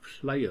really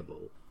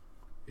playable,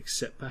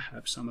 except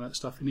perhaps some of that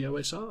stuff in the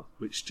OSR,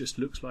 which just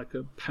looks like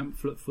a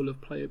pamphlet full of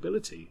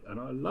playability, and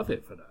I love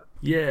it for that.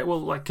 Yeah, well,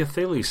 like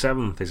Cthulhu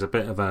 7th is a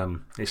bit of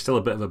it's still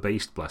a bit of a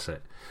beast, bless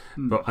it.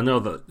 But I know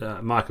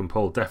that Mike and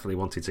Paul definitely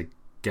wanted to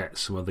get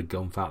some of the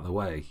gump out of the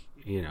way.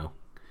 You know,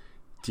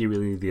 do you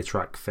really need the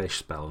attract fish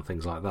spell and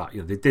things like that?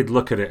 You know, they did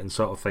look at it and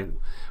sort of think,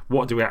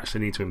 what do we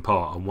actually need to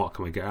impart and what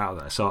can we get out of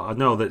there? So I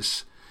know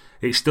that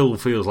it still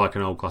feels like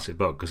an old classic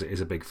book because it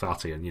is a big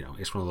fatty, and you know,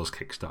 it's one of those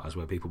Kickstarters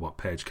where people want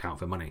page count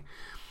for money.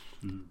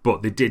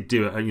 But they did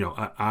do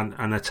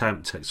an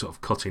attempt at sort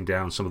of cutting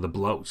down some of the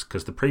bloats,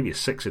 because the previous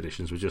 6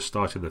 editions were just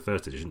starting the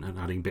first edition and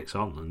adding bits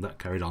on, and that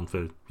carried on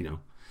for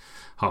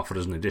half a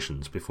dozen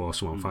editions before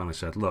someone finally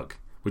said, look,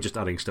 we're just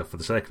adding stuff for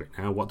the sake of it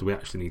now, what do we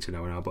actually need to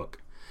know in our book?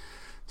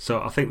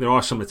 So I think there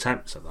are some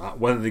attempts at that.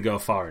 Whether they go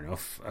far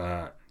enough,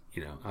 I'd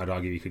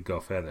argue you could go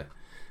further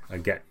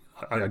and get.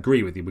 I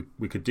agree with you.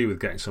 We could do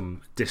with getting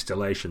some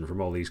distillation from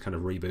all these kind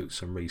of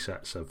reboots and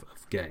resets of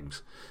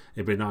games.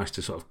 It'd be nice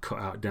to sort of cut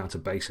out down to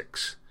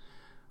basics.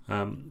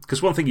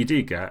 Because one thing you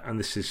do get, and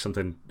this is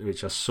something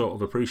which I sort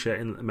of appreciate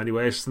in many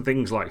ways, some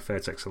things like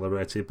Fate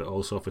Accelerated, but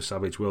also for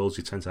Savage Worlds,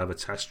 you tend to have a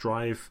test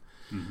drive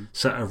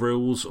set of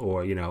rules,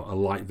 or a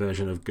light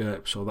version of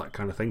GURPS or that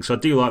kind of thing. So I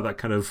do like that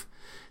kind of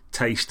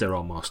taster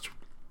almost,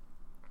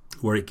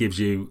 where it gives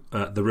you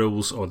the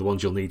rules or the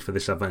ones you'll need for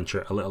this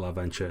adventure, a little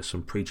adventure,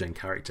 some pre-gen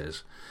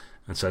characters,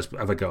 and says,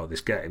 have a go at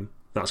this game.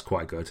 That's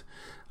quite good.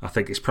 I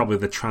think it's probably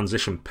the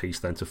transition piece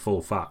then to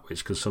full fat,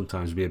 which can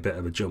sometimes be a bit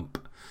of a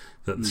jump.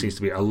 That seems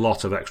to be a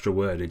lot of extra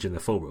wordage in the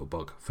full rule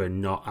book for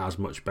not as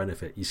much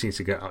benefit. You seem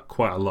to get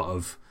quite a lot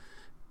of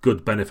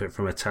good benefit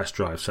from a test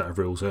drive set of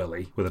rules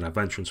early with an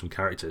adventure and some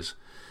characters,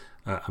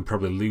 and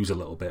probably lose a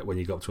little bit when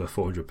you go up to a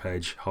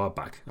 400-page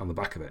hardback on the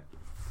back of it.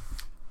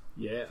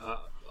 Yeah,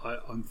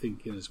 I'm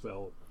thinking as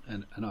well,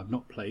 and I've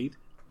not played,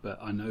 but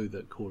I know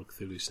that Call of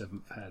Cthulhu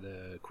 7th had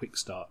a quick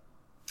start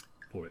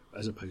for it,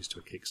 as opposed to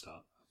a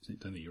kickstart. I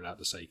don't think you're allowed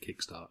to say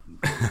kickstart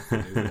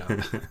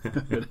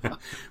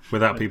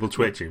without people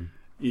twitching.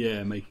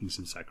 Yeah, making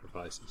some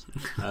sacrifices.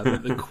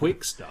 But the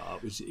quick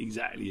start was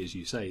exactly as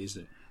you say,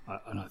 isn't it?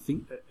 And I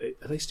think,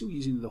 are they still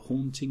using the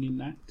haunting in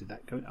that? Did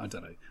that go? I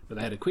don't know. But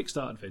they had a quick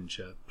start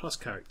adventure, plus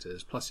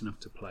characters, plus enough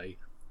to play.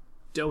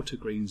 Delta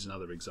Green's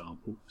another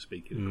example,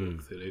 speaking of Call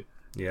of Cthulhu.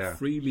 Yeah.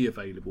 Freely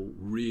available,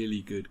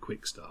 really good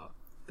quick start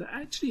that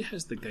actually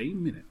has the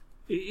game in it.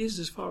 It is,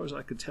 as far as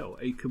I could tell,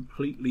 a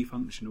completely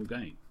functional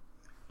game.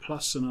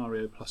 Plus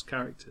scenario, plus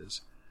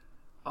characters.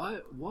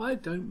 Why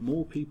don't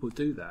more people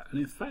do that? And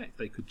in fact,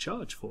 they could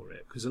charge for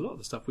it, because a lot of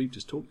the stuff we've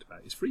just talked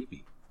about is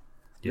freebie.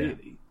 Yeah.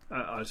 Really,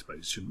 I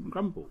suppose shouldn't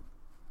grumble.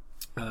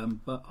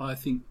 But I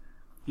think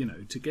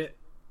to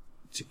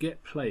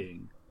get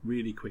playing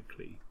really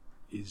quickly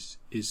is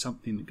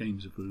something that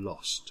games have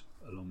lost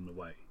along the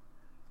way.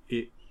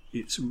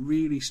 It's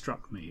really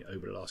struck me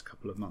over the last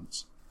couple of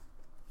months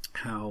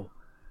how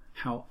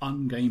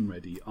ungame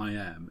ready I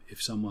am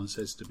if someone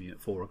says to me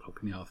at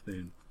 4:00 in the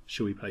afternoon,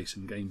 shall we play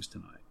some games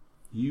tonight?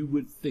 You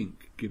would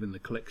think, given the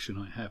collection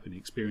I have and the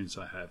experience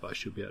I have, I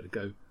should be able to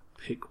go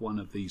pick one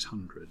of these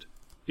 100.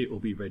 It will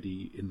be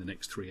ready in the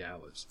next 3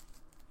 hours.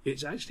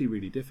 It's actually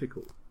really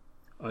difficult.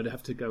 I'd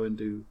have to go and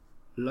do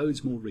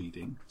loads more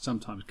reading,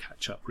 sometimes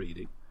catch up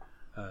reading.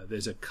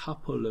 There's a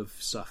couple of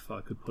stuff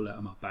I could pull out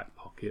of my back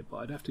pocket, but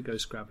I'd have to go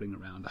scrabbling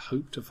around. I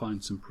hope to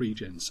find some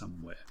pre-gen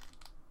somewhere.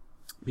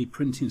 Be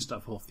printing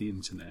stuff off the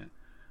internet,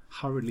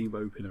 hurriedly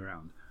roping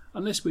around.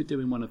 Unless we're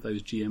doing one of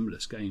those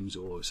GM-less games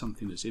or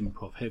something that's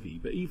improv heavy,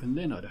 but even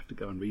then I'd have to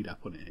go and read up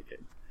on it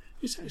again.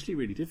 It's actually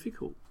really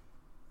difficult.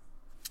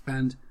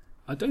 And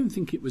I don't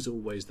think it was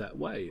always that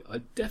way. I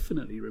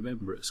definitely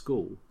remember at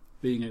school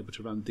being able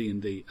to run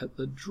D&D at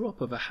the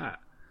drop of a hat,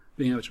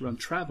 being able to run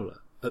Traveller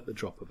at the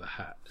drop of a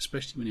hat,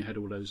 especially when you had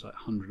all those like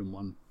 101,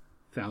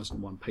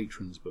 1001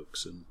 Patrons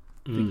books and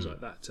things like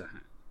that to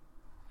hand.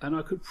 And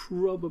I could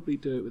probably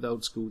do it with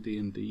old school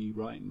D&D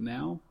right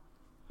now,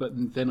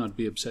 but then I'd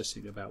be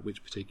obsessing about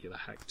which particular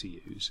hack to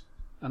use,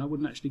 and I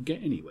wouldn't actually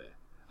get anywhere.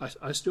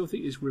 I still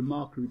think it's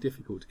remarkably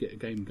difficult to get a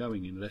game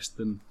going in less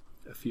than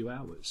a few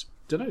hours.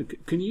 Don't know.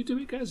 Can you do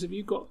it, Gaz? Have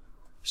you got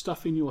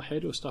stuff in your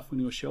head or stuff on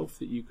your shelf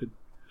that you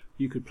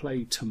could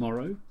play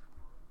tomorrow?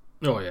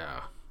 Oh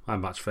yeah,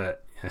 I'm match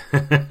fit.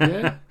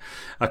 Yeah.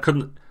 I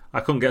couldn't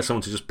get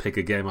someone to just pick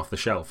a game off the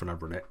shelf and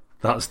I'd run it.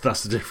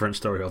 That's a different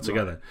story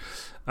altogether.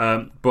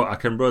 Right. But I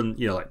can run,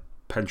 like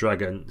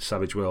Pendragon,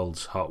 Savage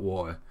Worlds, Hot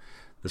War.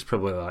 There's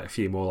probably like a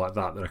few more like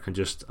that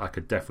I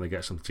could definitely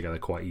get something together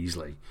quite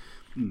easily.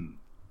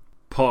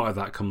 Part of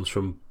that comes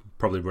from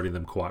probably running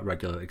them quite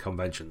regularly at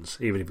conventions,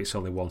 even if it's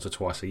only once or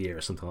twice a year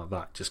or something like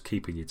that. Just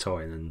keeping your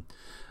toying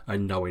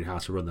and knowing how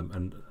to run them,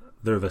 and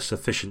they're of a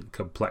sufficient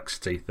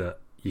complexity that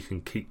you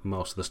can keep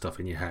most of the stuff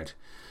in your head,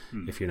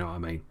 if you know what I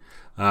mean.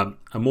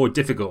 A more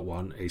difficult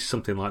one is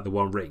something like the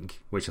One Ring,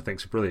 which I think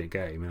is a brilliant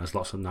game and has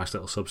lots of nice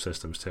little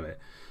subsystems to it.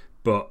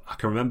 But I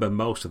can remember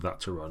most of that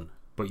to run,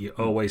 but you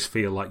always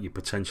feel like you're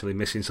potentially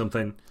missing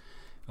something,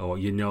 or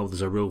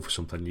there's a rule for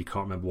something, you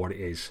can't remember what it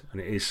is,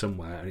 and it is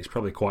somewhere, and it's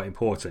probably quite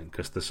important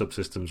because the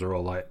subsystems are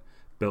all like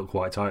built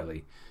quite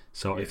tightly.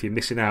 So if you're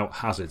missing out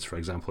hazards, for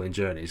example, in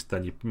journeys,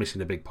 then you're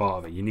missing a big part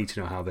of it. You need to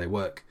know how they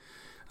work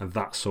and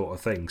that sort of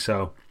thing.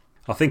 So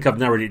I think I've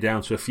narrowed it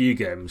down to a few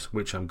games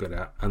which I'm good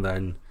at, and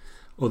then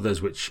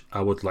others which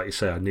I would, like you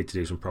say, I need to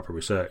do some proper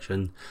research.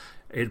 And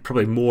it'd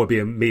probably more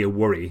be me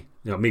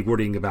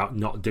worrying about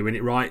not doing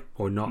it right,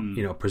 or not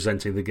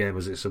presenting the game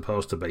as it's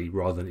supposed to be,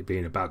 rather than it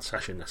being a bad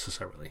session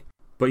necessarily.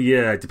 But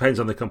yeah, it depends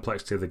on the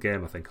complexity of the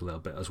game, I think, a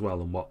little bit as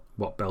well, and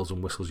what bells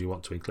and whistles you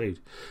want to include.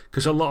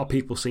 Because a lot of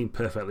people seem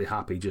perfectly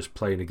happy just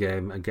playing a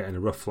game and getting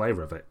a rough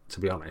flavour of it, to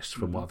be honest,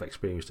 from what I've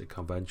experienced at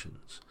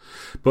conventions.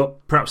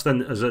 But perhaps then,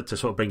 to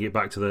sort of bring it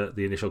back to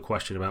the initial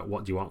question about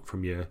what do you want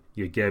from your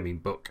gaming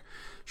book,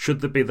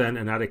 should there be then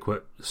an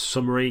adequate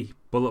summary,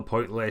 bullet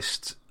point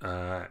list,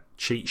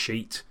 cheat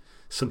sheet,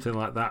 something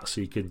like that,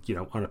 so you could,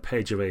 on a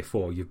page of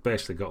A4, you've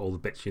basically got all the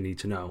bits you need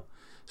to know,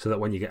 so that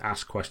when you get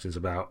asked questions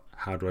about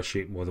how do I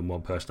shoot more than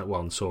one person at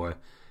once, or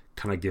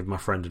can I give my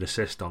friend an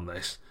assist on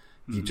this,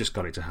 you've just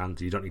got it to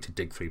hand. You don't need to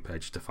dig through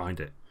pages to find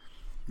it.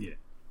 Yeah.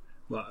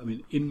 Well, I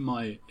mean, in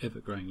my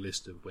ever-growing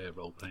list of where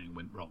role-playing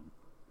went wrong,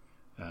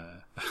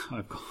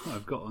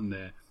 I've got on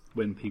there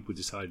when people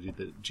decided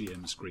that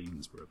GM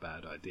screens were a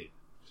bad idea.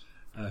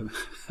 I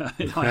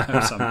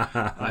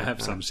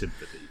have some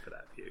sympathy for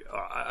that view.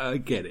 I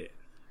get it,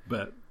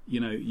 but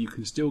you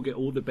can still get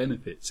all the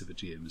benefits of a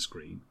GM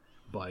screen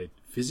by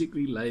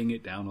physically laying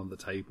it down on the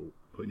table,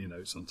 putting your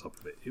notes on top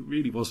of it. It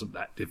really wasn't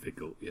that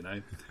difficult,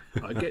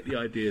 I get the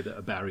idea that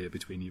a barrier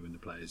between you and the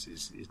players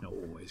is not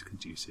always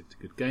conducive to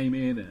good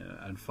gaming,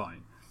 and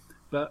fine.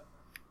 But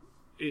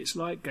it's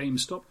like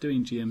games stopped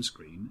doing GM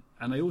screen,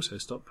 and they also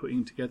stopped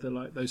putting together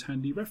like those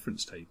handy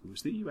reference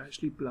tables that you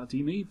actually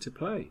bloody need to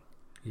play.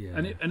 Yeah.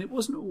 And it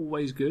wasn't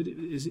always good.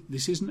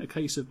 This isn't a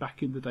case of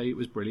back in the day it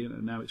was brilliant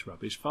and now it's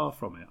rubbish. Far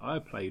from it. I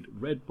played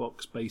Red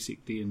Box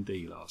Basic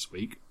D&D last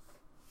week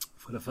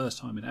for the first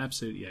time in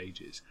absolutely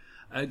ages.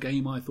 A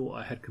game I thought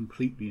I had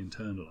completely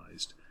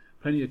internalised.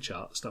 Plenty of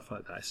charts, stuff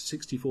like that. It's a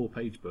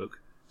 64-page book.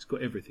 It's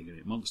got everything in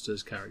it.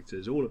 Monsters,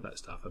 characters, all of that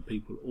stuff. And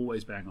people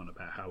always bang on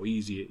about how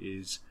easy it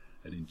is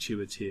and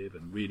intuitive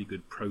and really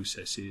good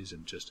processes,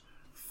 and just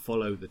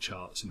follow the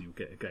charts and you'll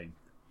get a game.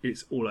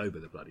 It's all over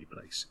the bloody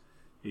place.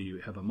 You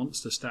have a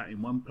monster stat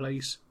in one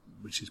place,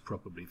 which is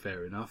probably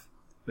fair enough,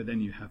 but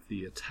then you have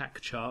the attack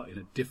chart in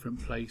a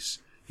different place,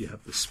 you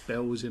have the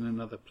spells in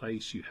another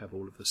place, you have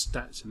all of the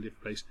stats in a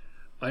different place.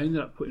 I ended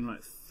up putting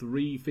like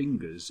 3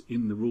 fingers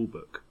in the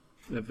rulebook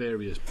at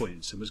various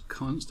points and was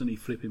constantly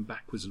flipping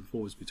backwards and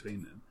forwards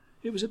between them.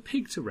 It was a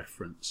pig to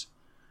reference.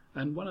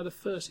 And one of the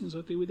first things I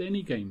do with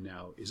any game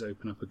now is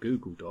open up a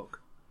Google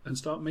Doc and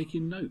start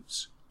making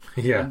notes.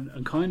 Yeah.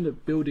 And kind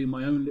of building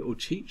my own little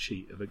cheat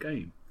sheet of a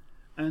game.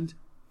 And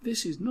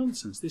this is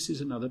nonsense. This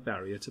is another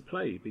barrier to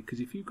play, because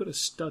if you've got to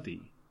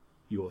study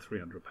your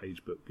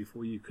 300-page book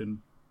before you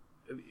can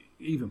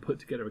even put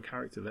together a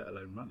character, let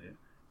alone run it,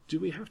 do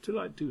we have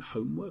to do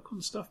homework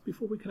on stuff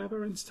before we can have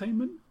our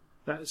entertainment?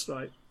 That's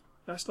like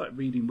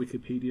reading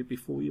Wikipedia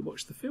before you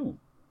watch the film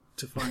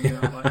to find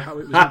out how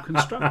it was all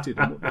constructed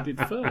and what they did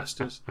first.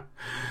 That's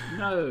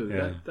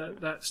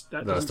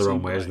the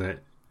wrong way, isn't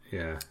it?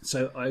 Yeah.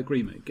 So I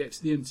agree, mate. Get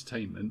to the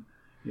entertainment.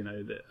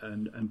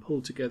 And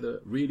pull together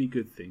really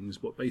good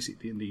things. What Basic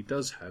D&D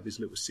does have is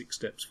little 6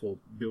 steps for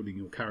building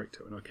your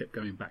character, and I kept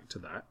going back to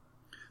that.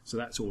 So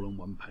that's all on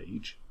one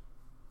page.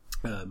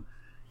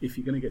 If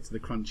you're going to get to the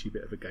crunchy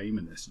bit of a game,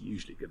 and there's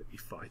usually going to be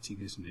fighting,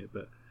 isn't it?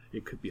 But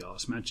it could be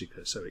Ars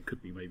Magica, so it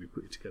could be maybe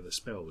putting together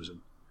spells,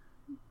 and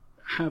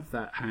have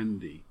that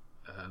handy,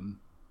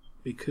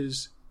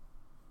 because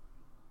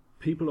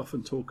people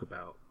often talk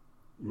about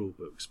rule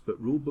books,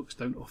 but rule books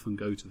don't often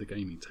go to the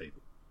gaming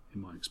table,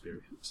 in my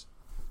experience.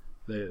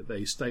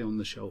 They stay on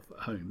the shelf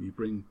at home. You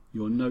bring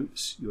your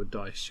notes, your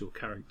dice, your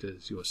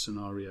characters, your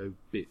scenario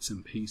bits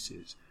and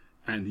pieces,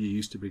 and you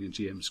used to bring a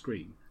GM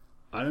screen.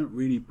 I don't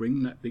really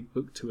bring that big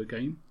book to a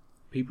game.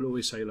 People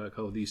always say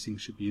these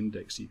things should be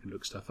indexed so you can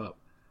look stuff up.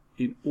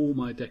 In all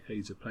my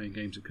decades of playing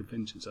games at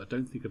conventions, I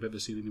don't think I've ever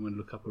seen anyone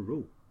look up a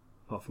rule,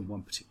 apart from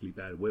one particularly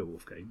bad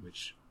werewolf game,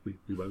 which we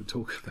won't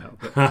talk about.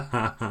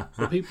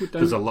 But people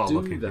don't There's a lot do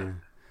looking, that. yeah.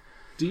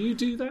 Do you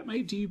do that,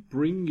 mate? Do you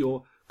bring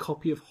your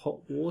copy of Hot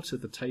War to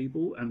the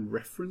table and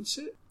reference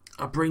it?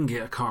 I bring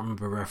it. I can't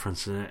remember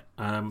referencing it.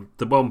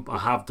 The one I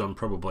have done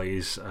probably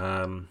is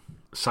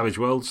Savage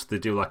Worlds. They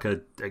do like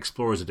a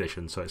Explorers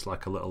edition, so it's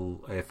like a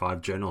little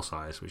A5 journal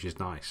size, which is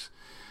nice.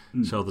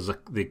 So there's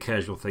the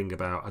occasional thing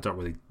about, I don't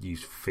really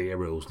use fear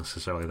rules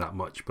necessarily that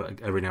much, but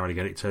every now and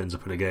again it turns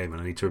up in a game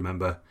and I need to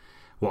remember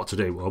what to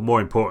do. Well, more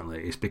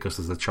importantly, it's because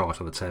there's a chart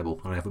on the table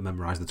and I haven't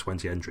memorised the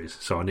 20 entries,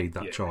 so I need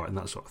that chart and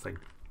that sort of thing.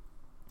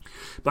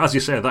 But as you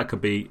say, that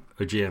could be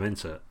a GM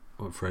insert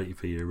for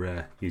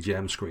your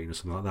GM screen or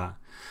something like that,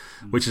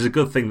 which is a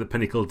good thing that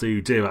Pinnacle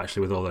do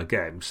actually with all their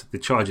games. They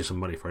charge you some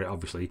money for it,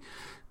 obviously,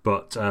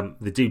 but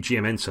they do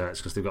GM inserts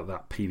because they've got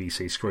that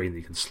PVC screen that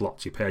you can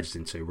slot your pages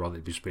into rather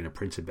than just being a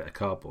printed bit of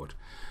cardboard.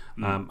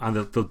 And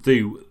they'll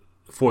do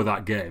for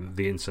that game,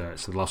 the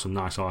inserts, they'll have some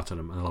nice art on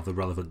them, and they'll have the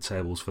relevant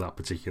tables for that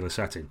particular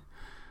setting.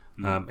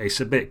 It's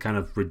a bit kind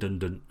of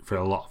redundant for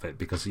a lot of it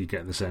because you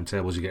get the same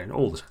tables you get in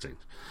all the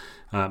settings.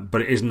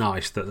 But it is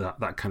nice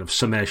that kind of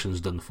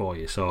summation's done for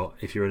you. So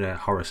if you're in a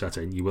horror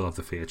setting, you will have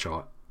the fear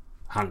chart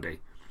handy.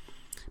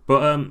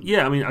 But I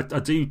mean, I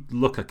do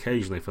look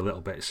occasionally for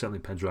little bits. Certainly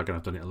Pendragon,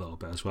 I've done it a little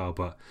bit as well.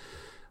 But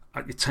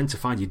I tend to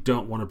find you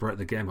don't want to break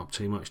the game up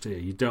too much, do you?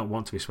 You don't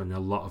want to be spending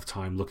a lot of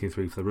time looking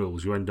through for the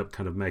rules. You end up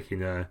kind of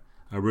making a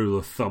rule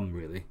of thumb,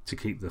 really, to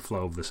keep the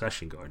flow of the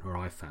session going, or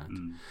I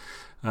found.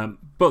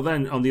 But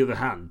then, on the other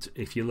hand,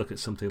 if you look at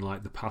something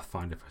like the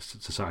Pathfinder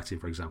Society,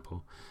 for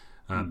example,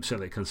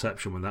 certainly at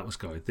Conception when that was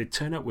going, they'd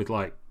turn up with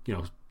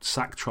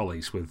sack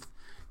trolleys with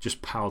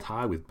just piled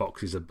high with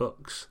boxes of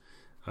books,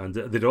 and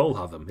they'd all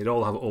have them. They'd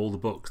all have all the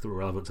books that were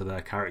relevant to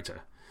their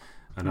character,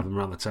 and have them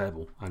around the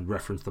table and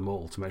reference them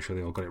all to make sure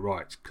they all got it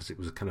right, because it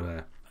was a kind of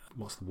a,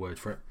 what's the word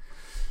for it?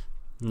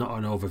 Not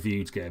an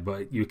overviewed game,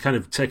 but you were kind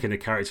of taking a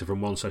character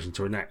from one session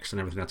to the next, and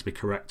everything had to be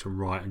correct and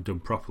right and done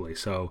properly.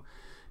 So,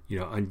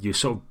 and you're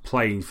sort of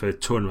playing for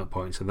tournament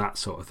points and that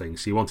sort of thing.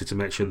 So you wanted to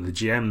make sure that the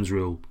GM's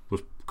rule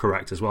was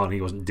correct as well, and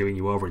he wasn't doing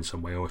you over in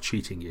some way or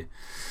cheating you.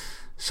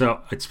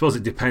 So I suppose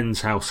it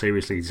depends how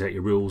seriously you take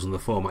your rules and the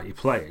format you're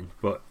playing.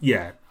 But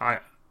yeah,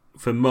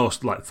 for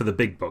most, like for the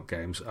big book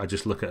games, I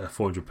just look at a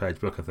 400-page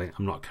book and think,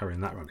 I'm not carrying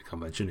that around a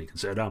convention. You can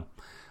sit down.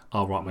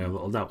 I'll write my own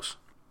little notes.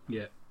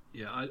 Yeah,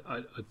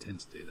 I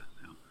tend to do that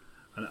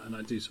now, and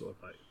I do sort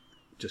of like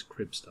just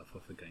crib stuff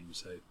off a game.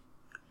 So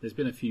there's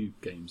been a few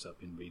games I've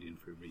been reading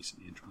through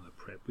recently and trying to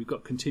prep. We've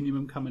got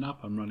Continuum coming up.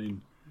 I'm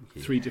running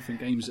 3 different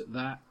games at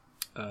that.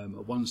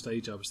 At one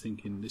stage, I was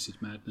thinking, this is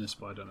madness.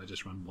 Why don't I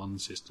just run one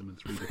system and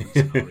 3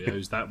 different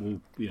scenarios? That will,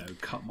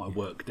 cut my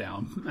work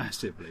down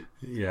massively.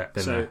 Yeah.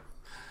 So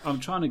I'm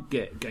trying to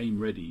get game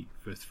ready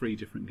for 3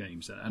 different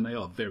games, and they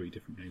are very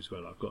different games as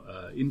well. I've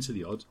got Into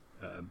the Odd,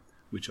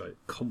 which I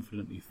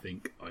confidently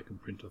think I can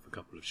print off a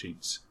couple of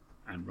sheets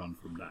and run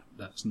from that.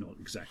 That's not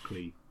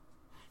exactly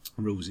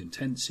rules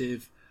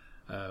intensive.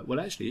 Well,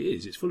 actually it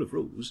is. It's full of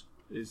rules.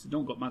 It's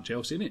not got much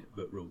else in it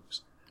but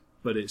rules.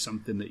 But it's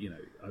something that,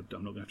 I'm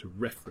not going to have to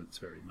reference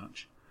very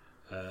much.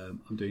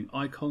 I'm doing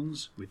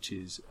Icons, which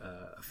is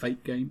a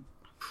fake game.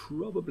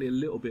 Probably a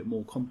little bit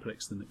more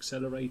complex than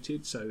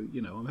Accelerated. So,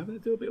 I'm having to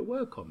do a bit of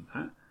work on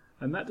that.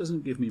 And that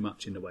doesn't give me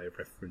much in the way of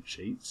reference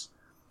sheets.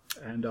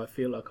 And I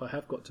feel like I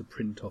have got to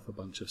print off a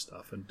bunch of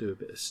stuff and do a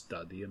bit of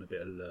study and a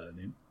bit of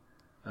learning.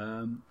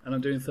 And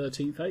I'm doing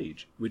 13th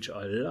Age, which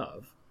I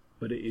love,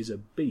 but it is a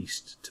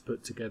beast to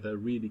put together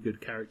really good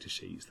character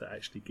sheets that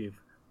actually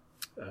give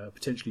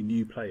potentially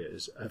new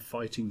players a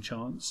fighting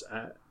chance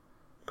at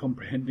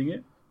comprehending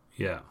it.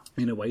 Yeah.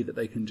 In a way that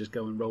they can just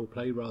go and role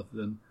play rather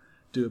than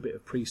do a bit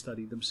of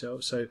pre-study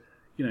themselves. So,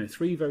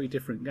 3 very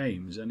different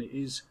games, and it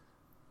is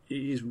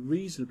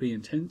reasonably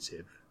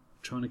intensive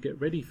trying to get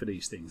ready for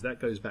these things.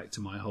 That goes back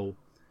to my whole,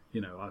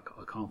 I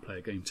can't play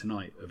a game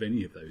tonight of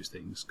any of those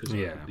things because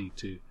I need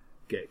to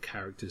get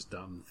characters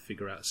done,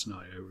 figure out a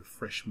scenario,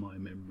 refresh my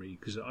memory,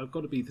 because I've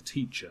got to be the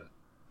teacher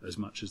as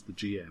much as the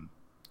GM.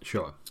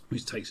 Sure.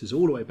 Which takes us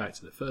all the way back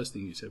to the first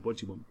thing you said. What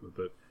do you want from a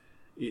book?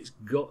 It's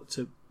got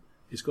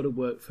to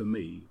work for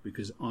me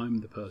because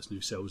I'm the person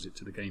who sells it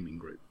to the gaming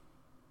group,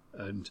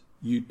 and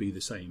you'd be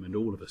the same. And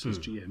all of us as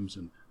GMs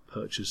and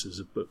purchasers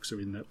of books are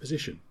in that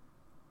position.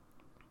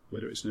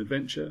 Whether it's an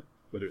adventure,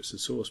 whether it's a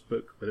source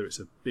book, whether it's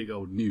a big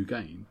old new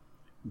game,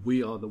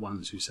 we are the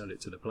ones who sell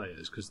it to the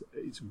players, because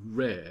it's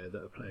rare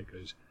that a player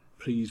goes,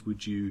 "Please,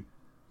 would you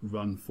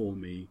run for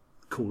me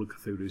Call of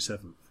Cthulhu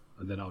 7th?"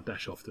 and then I'll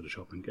dash off to the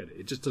shop and get it.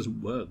 It just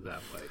doesn't work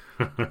that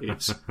way.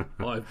 It's,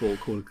 I've bought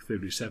Call of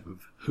Cthulhu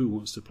 7th. Who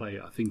wants to play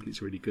it? I think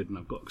it's really good, and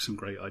I've got some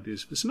great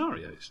ideas for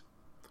scenarios.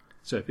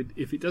 So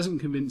if it doesn't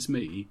convince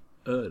me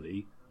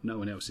early, no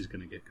one else is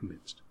going to get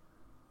convinced.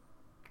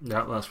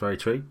 Yeah, that's very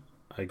true.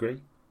 I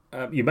agree.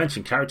 You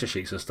mentioned character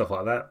sheets and stuff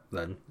like that.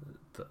 Then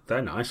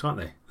they're nice, aren't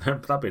they?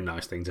 That'd be a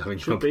nice thing to have in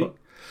your book,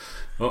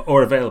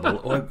 or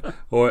available,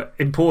 or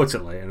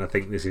importantly, and I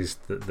think this is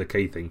the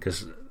key thing,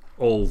 because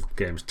all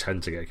games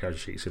tend to get character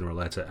sheets sooner or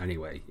later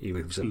anyway,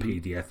 even if it's a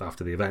PDF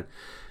after the event,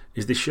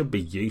 is they should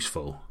be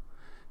useful.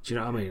 Do you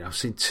know what I mean? I've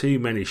seen too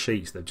many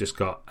sheets that've just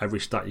got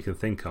every stat you can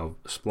think of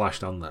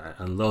splashed on there,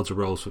 and loads of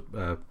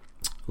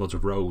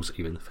rows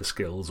even for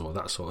skills or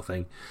that sort of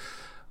thing.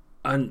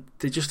 And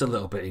they're just a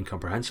little bit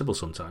incomprehensible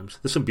sometimes.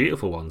 There's some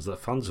beautiful ones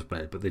that fans have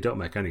made, but they don't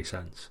make any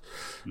sense.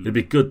 It'd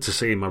be good to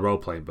see in my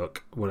role-playing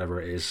book,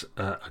 whatever it is,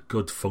 a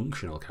good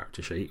functional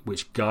character sheet,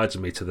 which guides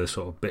me to the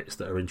sort of bits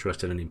that are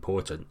interesting and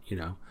important,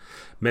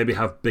 Maybe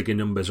have bigger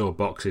numbers or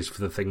boxes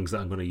for the things that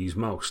I'm going to use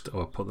most,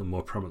 or put them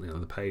more prominently on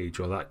the page,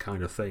 or that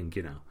kind of thing,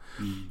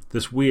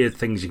 There's weird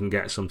things you can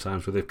get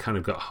sometimes where they've kind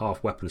of got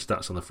half weapon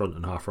stats on the front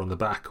and half are on the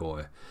back,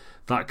 or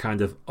that kind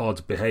of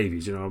odd behaviour,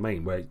 you know what I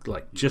mean? Where,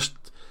 just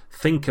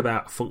think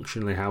about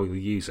functionally how you'll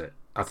use it.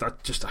 I'm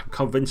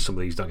convinced some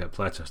of these don't get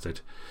play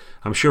tested.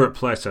 I'm sure at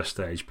playtest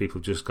stage people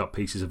just got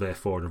pieces of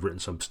A4 and have written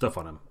some stuff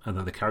on them, and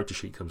then the character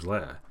sheet comes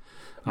later.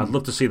 I'd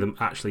love to see them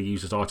actually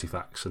use as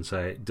artifacts and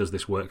say, does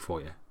this work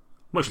for you?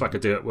 Much like I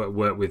do at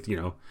work with,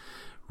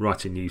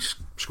 writing new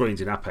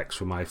screens in Apex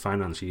for my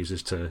finance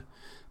users to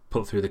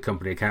put through the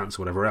company accounts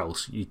or whatever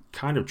else. You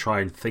kind of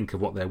try and think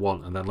of what they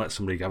want and then let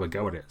somebody have a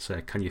go at it.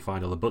 Say, can you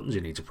find all the buttons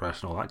you need to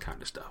press and all that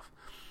kind of stuff?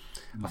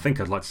 I think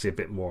I'd like to see a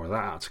bit more of that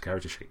out of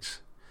character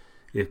sheets.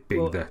 It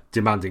being the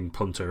demanding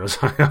punter as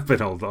I have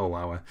been all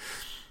hour.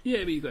 Yeah,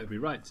 but you've got every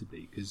right to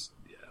be, because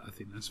I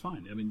think that's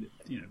fine. I mean,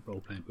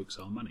 role-playing books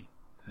are money,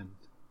 and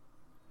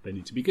they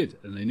need to be good,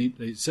 and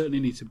they certainly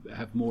need to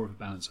have more of a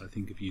balance, I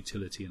think, of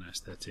utility and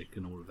aesthetic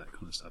and all of that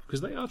kind of stuff,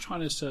 because they are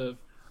trying to serve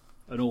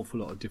an awful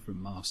lot of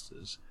different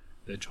masters.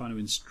 They're trying to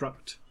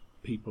instruct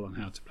people on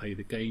how to play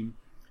the game.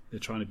 They're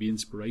trying to be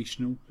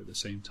inspirational at the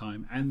same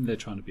time, and they're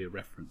trying to be a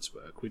reference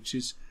work, which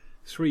is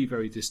 3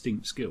 very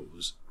distinct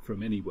skills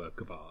from any work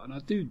of art, and I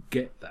do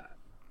get that.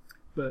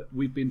 But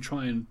we've been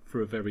trying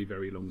for a very,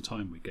 very long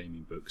time with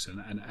gaming books, and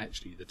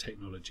actually the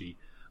technology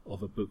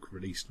of a book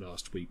released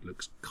last week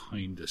looks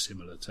kind of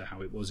similar to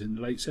how it was in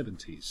the late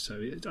 70s. So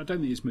I don't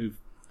think it's moved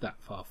that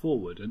far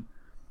forward.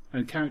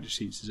 And character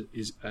sheets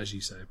is, as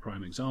you say, a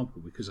prime example,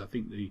 because I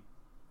think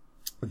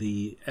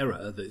the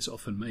error that's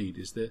often made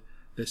is that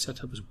they're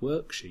set up as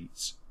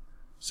worksheets.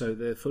 So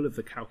they're full of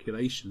the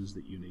calculations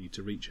that you need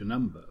to reach a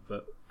number.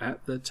 But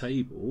at the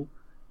table,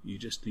 you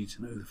just need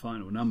to know the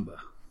final number.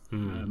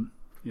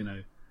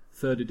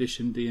 3rd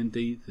edition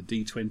D&D, the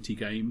D20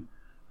 game,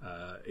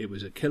 it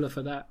was a killer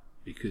for that,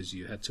 because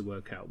you had to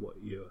work out what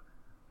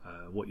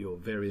your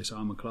various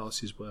armor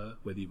classes were,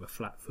 whether you were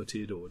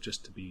flat-footed or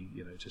just to be,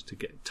 just to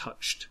get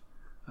touched.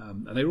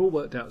 And they were all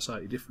worked out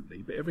slightly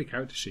differently, but every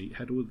character sheet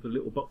had all the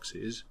little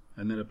boxes,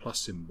 and then a plus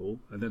symbol,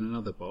 and then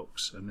another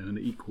box, and then an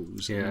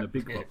equals, and then a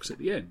big box at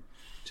the end.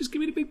 Just give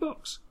me the big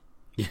box.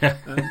 Yeah.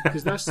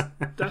 Because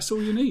that's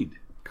all you need.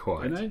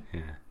 Quite.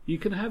 Yeah. You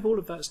can have all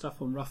of that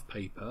stuff on rough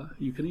paper.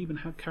 You can even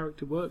have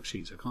character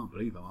worksheets. I can't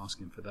believe I'm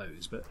asking for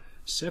those. But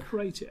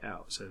separate it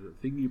out so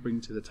that the thing you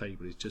bring to the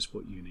table is just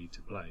what you need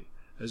to play.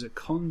 As a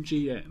con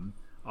GM,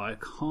 I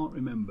can't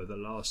remember the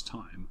last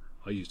time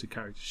I used a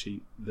character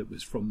sheet that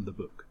was from the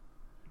book.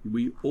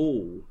 We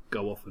all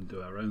go off and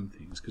do our own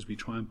things because we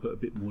try and put a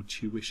bit more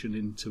tuition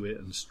into it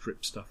and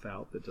strip stuff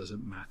out that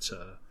doesn't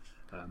matter.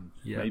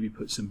 Maybe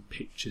put some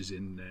pictures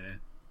in there.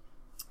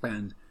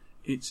 And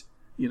it's...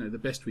 the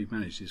best we've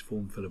managed is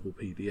form-fillable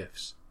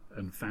PDFs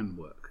and fan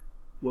work.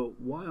 Well,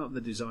 why aren't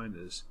the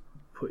designers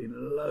putting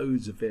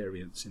loads of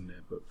variants in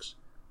their books?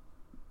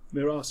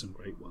 There are some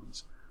great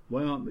ones.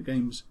 Why aren't the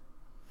games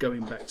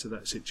going back to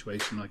that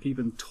situation like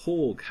even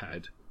Torg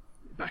had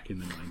back in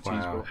the 90s,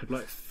 where it had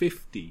like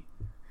 50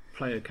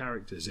 player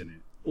characters in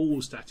it,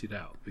 all statted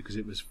out because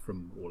it was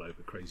from all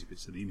over crazy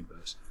bits of the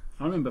universe.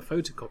 I remember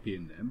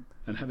photocopying them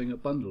and having a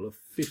bundle of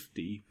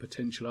 50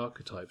 potential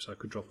archetypes I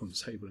could drop on the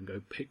table and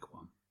go pick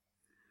one.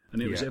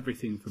 And it was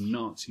everything from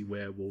Nazi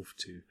werewolf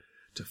to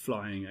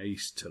flying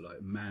ace to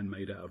like man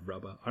made out of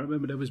rubber. I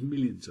remember there was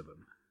millions of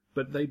them,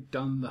 but they'd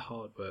done the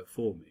hard work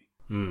for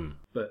me.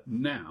 But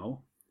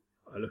now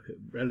I look at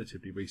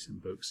relatively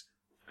recent books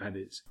and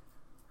it's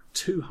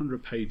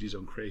 200 pages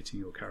on creating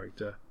your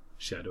character,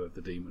 Shadow of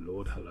the Demon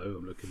Lord, hello,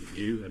 I'm looking at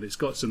you, and it's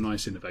got some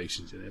nice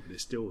innovations in it, but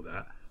it's still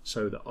that,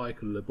 so that I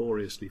can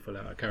laboriously fill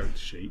out a character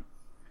sheet.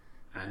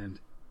 And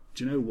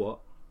do you know what?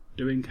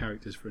 Doing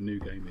characters for a new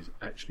game is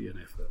actually an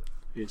effort.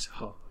 It's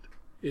hard.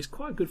 It's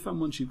quite good fun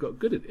once you've got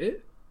good at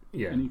it.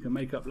 Yeah. And you can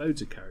make up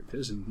loads of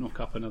characters and knock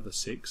up another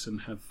 6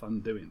 and have fun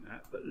doing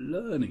that. But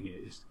learning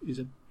it is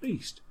a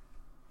beast.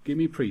 Give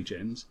me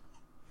pre-gens.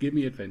 Give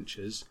me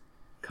adventures.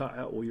 Cut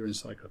out all your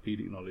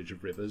encyclopedic knowledge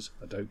of rivers.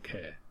 I don't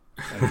care.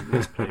 And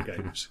let's play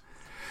games.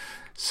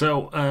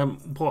 So,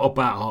 what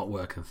about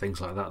artwork and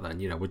things like that then?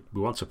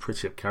 We want to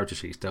pretty up character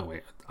sheets, don't we?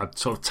 I'm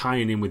sort of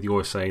tying in with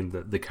your saying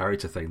that the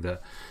character thing,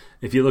 that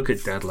if you look at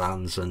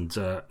Deadlands and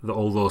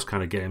all those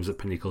kind of games that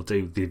Pinnacle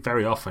do, they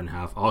very often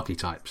have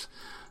archetypes.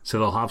 So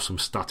they'll have some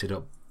statted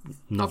up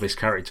novice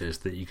characters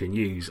that you can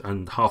use,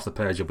 and half the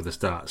page will be the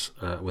stats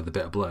with a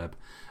bit of blurb,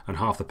 and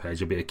half the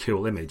page will be a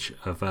cool image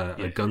of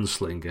a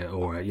gunslinger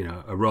or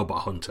a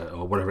robot hunter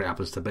or whatever it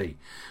happens to be.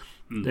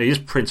 You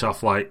just print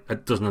off like a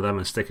dozen of them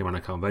and stick them on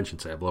a convention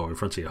table or in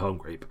front of your home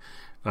group,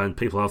 and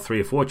people have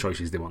 3 or 4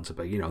 choices they want to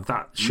be.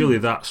 Surely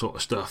that sort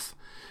of stuff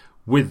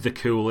with the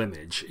cool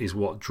image is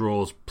what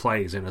draws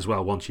players in as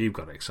well. Once you've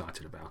got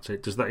excited about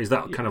it, is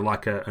that kind of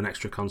like an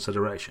extra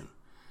consideration?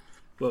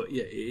 Well,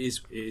 yeah, it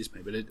is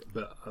maybe,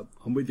 but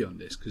I'm with you on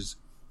this because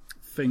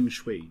Feng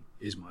Shui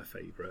is my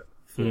favourite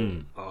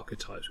for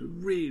archetypes with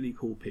really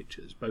cool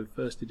pictures, both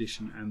first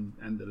edition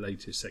and the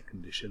latest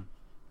second edition.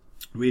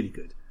 Really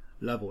good.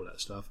 Love all that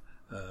stuff.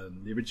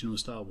 The original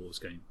Star Wars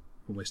game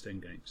from West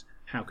End Games.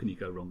 How can you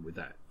go wrong with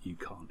that? You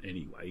can't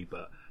anyway,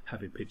 but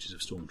having pictures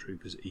of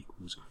stormtroopers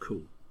equals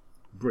cool.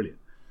 Brilliant.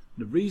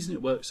 The reason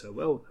it works so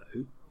well,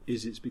 though,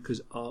 is it's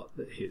because art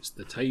that hits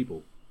the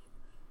table.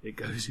 It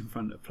goes in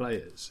front of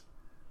players.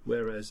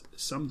 Whereas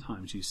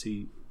sometimes you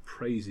see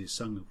praises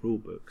sung of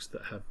rulebooks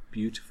that have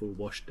beautiful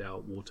washed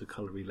out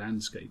watercolory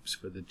landscapes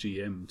for the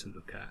GM to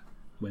look at,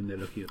 when they're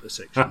looking at the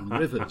section on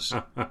rivers.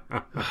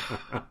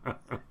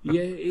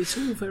 Yeah, it's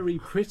all very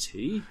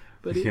pretty,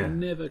 but it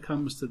never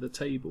comes to the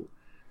table.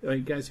 I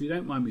mean, Gaz, if you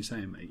don't mind me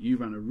saying, mate, you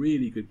run a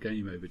really good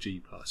game over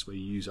G+, where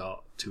you use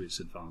art to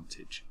its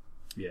advantage.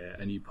 Yeah,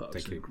 and you put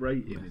up some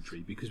great imagery,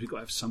 because we've got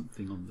to have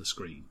something on the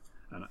screen.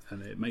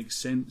 And it makes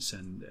sense,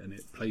 and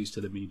it plays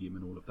to the medium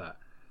and all of that.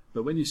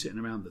 But when you're sitting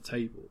around the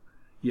table,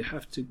 you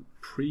have to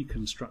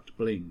pre-construct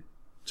bling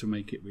to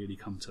make it really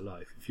come to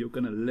life. If you're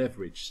going to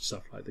leverage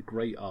stuff like the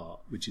great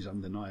art, which is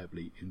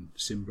undeniably in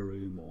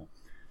Symbaroum or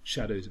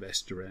Shadows of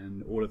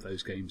Esteran, all of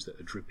those games that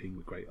are dripping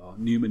with great art,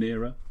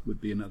 Numenera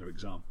would be another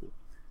example.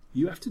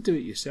 You have to do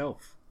it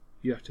yourself.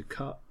 You have to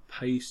cut,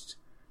 paste,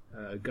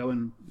 go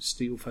and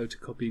steal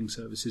photocopying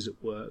services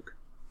at work,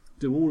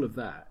 do all of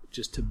that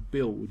just to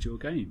build your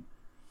game.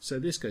 So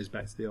this goes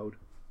back to the old,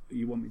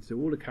 you want me to do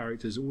all the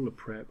characters, all the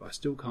prep, I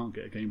still can't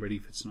get a game ready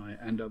for tonight,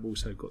 and I've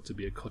also got to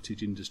be a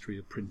cottage industry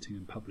of printing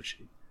and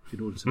publishing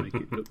in order to make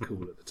it look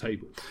cool at the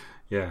table.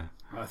 Yeah.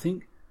 I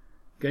think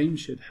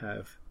games should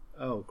have,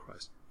 oh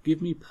Christ,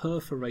 give me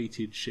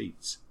perforated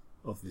sheets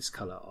of this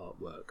colour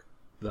artwork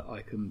that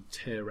I can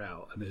tear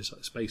out, and there's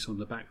like space on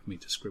the back for me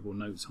to scribble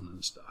notes on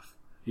and stuff.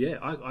 Yeah,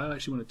 I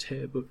actually want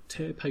to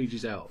tear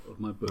pages out of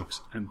my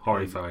books and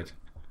horrified.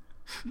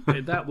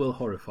 That will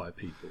horrify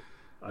people.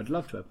 I'd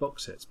love to have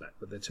box sets back,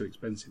 but they're too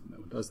expensive. No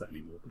one does that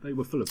anymore. But they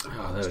were full of them.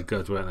 Oh, they were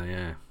good, weren't they?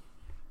 Yeah.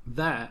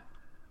 That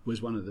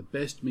was one of the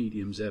best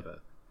mediums ever,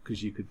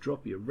 because you could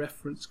drop your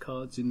reference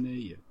cards in there,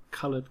 your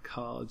coloured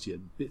cards, your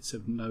bits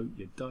of note,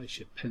 your dice,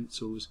 your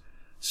pencils,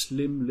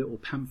 slim little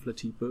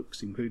pamphletty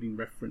books, including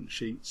reference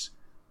sheets.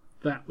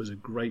 That was a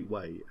great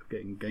way of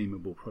getting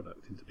gameable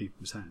product into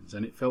people's hands,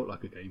 and it felt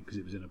like a game because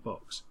it was in a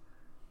box.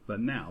 But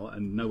now,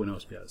 and no one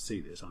else will be able to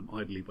see this, I'm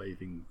idly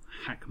waving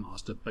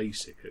Hackmaster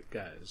Basic at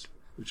Gaz,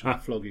 which I'm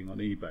flogging on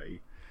eBay,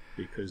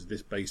 because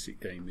this basic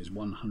game is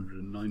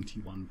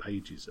 191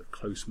 pages of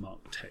close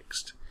marked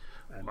text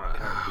and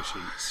character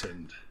sheets,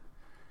 and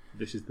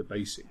this is the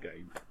basic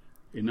game.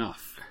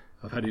 Enough.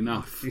 I've had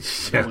enough.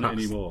 I don't want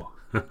it anymore.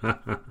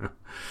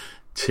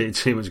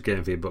 Too much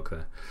game for your book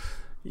there.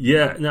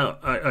 Yeah, no,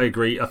 I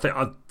agree. I think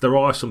there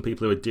are some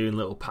people who are doing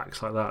little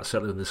packs like that,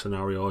 certainly in the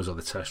scenarios or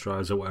the test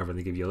drives or whatever, and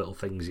they give you little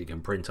things you can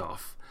print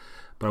off.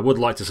 But I would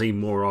like to see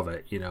more of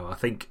it. You know, I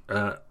think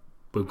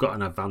we've got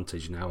an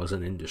advantage now as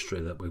an industry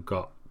that we've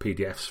got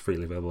PDFs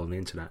freely available on the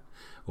internet.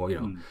 Or, you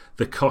know,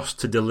 the cost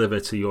to deliver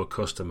to your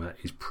customer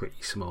is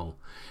pretty small,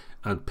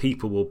 and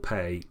people will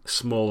pay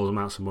small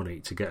amounts of money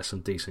to get some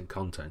decent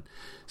content.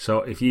 So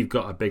if you've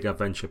got a big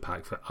adventure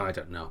pack for, I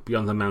don't know,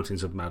 Beyond the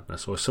Mountains of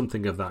Madness or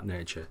something of that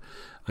nature,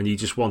 and you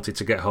just wanted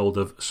to get hold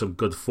of some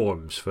good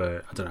forms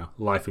for, I don't know,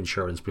 life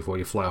insurance before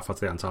you fly off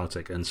onto the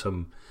Antarctic, and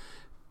some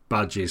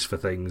badges for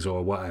things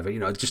or whatever, you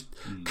know, just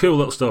cool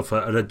little stuff,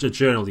 and a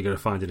journal you're going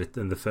to find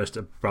in the first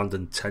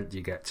abandoned tent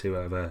you get to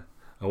of a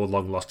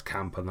long lost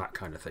camp and that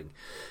kind of thing.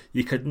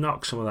 You could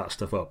knock some of that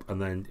stuff up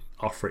and then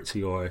offer it to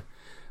your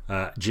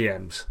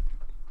GMs,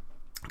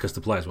 because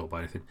the players won't buy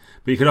anything,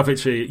 but you can offer it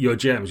to your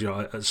GMs, you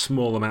know, at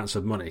small amounts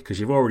of money, because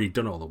you've already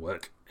done all the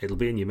work. It'll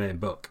be in your main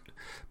book,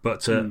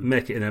 but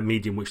make it in a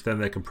medium which then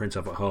they can print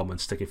off at home and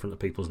stick in front of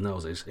people's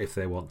noses if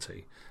they want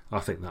to. I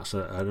think that's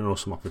an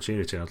awesome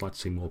opportunity, and I'd like to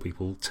see more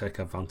people take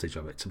advantage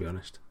of it, to be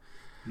honest.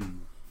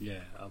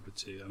 Yeah, I would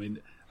too. I mean,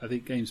 I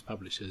think games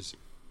publishers,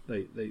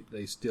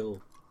 they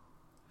still,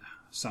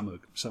 some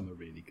are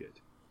really good.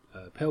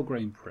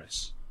 Pelgrane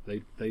Press,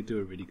 they do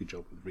a really good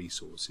job with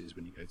resources.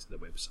 When you go to their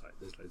website,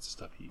 there's loads of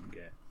stuff you can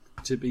get.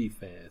 To be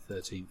fair,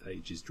 13th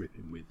Age is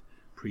dripping with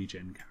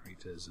pre-gen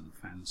characters and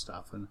fan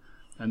stuff,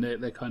 and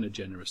they're kind of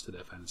generous to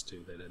their fans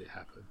too. They let it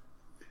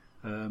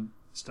happen.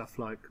 Stuff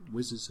like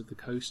Wizards of the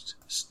Coast,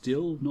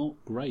 still not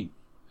great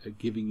at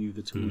giving you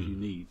the tools you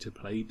need to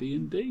play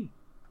D&D.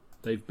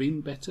 They've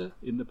been better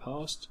in the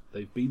past,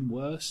 they've been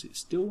worse, it's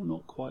still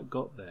not quite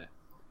got there.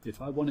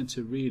 If I wanted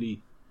to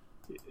really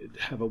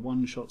have a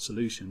one-shot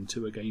solution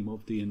to a game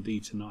of D&D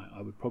tonight,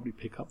 I would probably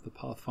pick up the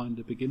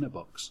Pathfinder beginner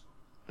box.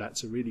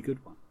 That's a really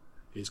good one.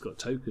 It's got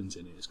tokens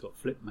in it, it's got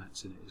flip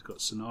mats in it, it's got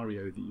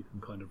scenario that you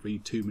can kind of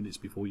read 2 minutes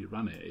before you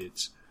run it.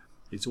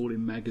 It's all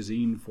in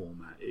magazine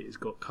format. It's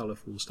got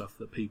colourful stuff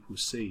that people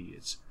see.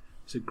 It's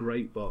a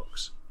great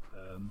box.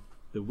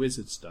 The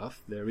wizard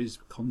stuff, there is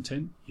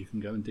content. You can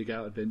go and dig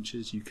out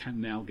adventures. You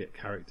can now get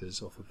characters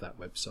off of that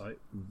website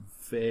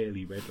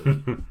fairly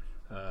readily,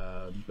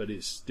 but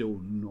it's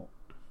still not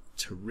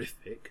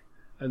terrific.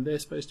 And they're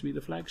supposed to be the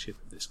flagship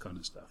of this kind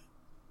of stuff.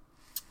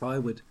 I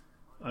would,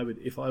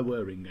 if I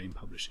were in game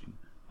publishing,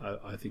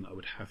 I think I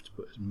would have to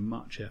put as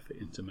much effort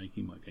into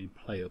making my game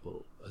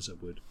playable as I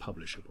would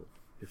publishable,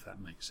 if that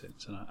makes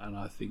sense. And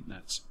I think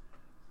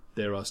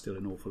there are still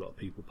an awful lot of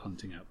people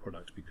punting out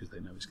product because they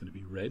know it's going to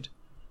be read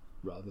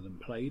rather than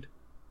played.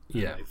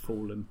 Yeah, they've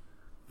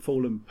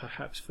fallen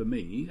perhaps for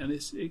me, and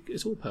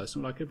it's all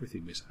personal, like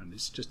everything we say.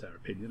 It's just our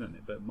opinion, isn't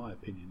it? But my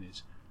opinion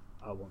is,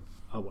 I want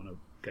a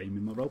game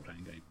in my role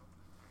playing game.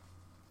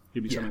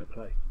 Give me something to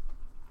play.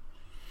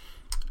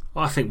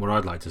 I think what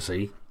I'd like to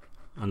see,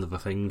 another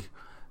thing,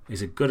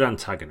 is a good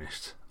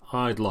antagonist.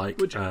 I'd like,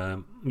 Would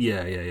you?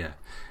 yeah.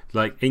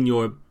 Like in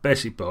your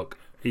basic book,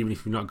 even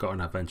if you've not got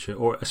an adventure,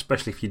 or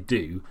especially if you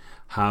do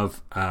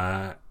have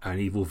an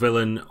evil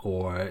villain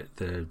or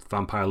the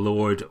vampire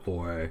lord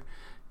or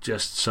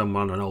just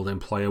someone, an old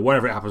employer,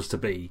 whatever it happens to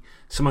be,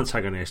 some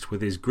antagonist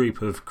with his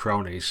group of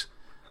cronies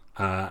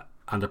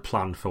and a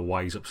plan for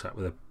why he's upset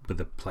with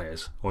the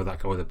players, or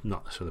not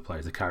necessarily the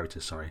players, the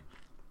characters. Sorry,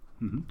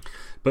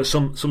 but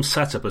some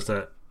setup as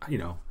to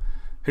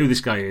who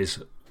this guy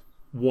is,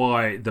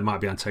 why there might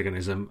be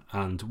antagonism,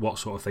 and what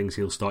sort of things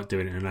he'll start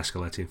doing in an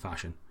escalating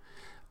fashion,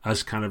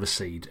 as kind of a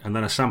seed, and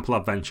then a sample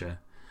adventure,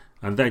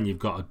 and then you've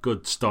got a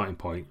good starting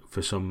point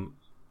for some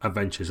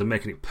adventures and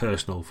making it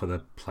personal for the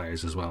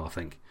players as well. I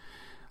think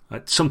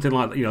something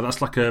like that,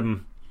 that's like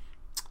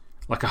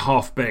a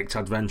half-baked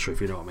adventure,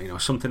 if you know what I mean, or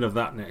something of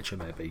that nature.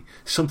 Maybe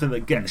something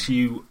that gets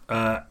you,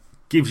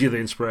 gives you the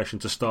inspiration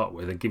to start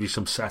with, and gives you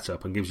some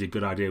setup, and gives you a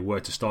good idea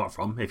where to start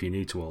from if you're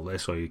new to all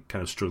this, or you're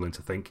kind of struggling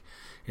to think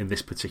in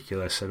this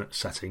particular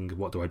setting,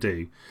 what do I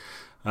do?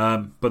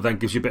 But then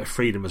gives you a bit of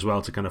freedom as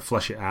well to kind of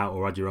flesh it out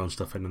or add your own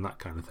stuff in and that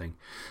kind of thing.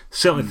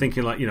 Certainly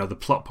thinking like the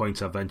plot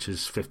point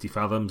adventures, 50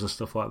 Fathoms and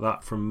stuff like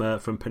that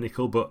from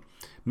Pinnacle, but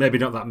maybe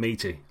not that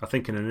meaty. I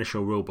think an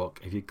initial rule book,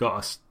 if you've got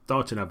a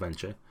starting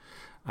adventure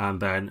and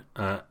then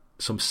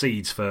some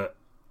seeds for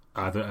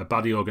either a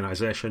baddie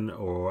organisation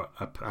or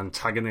an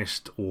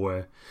antagonist,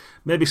 or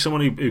maybe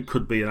someone who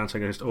could be an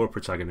antagonist or a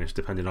protagonist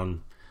depending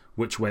on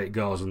which way it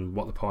goes and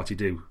what the party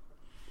do.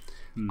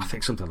 I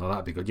think something like that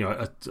would be good.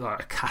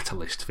 A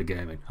catalyst for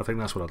gaming. I think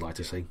that's what I'd like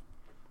to see.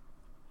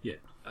 Yeah,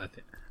 I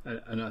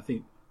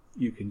think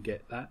you can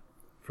get that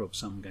from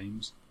some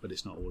games, but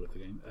it's not all of the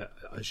game.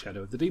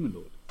 Shadow of the Demon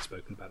Lord, I've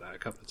spoken about that a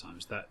couple of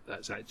times.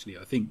 That's actually,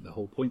 I think, the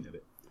whole point of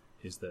it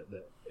is that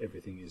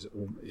everything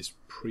is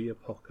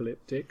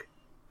pre-apocalyptic,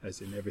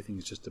 as in everything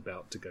is just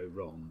about to go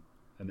wrong,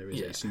 and there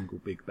is a single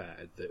big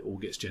bad that all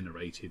gets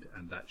generated,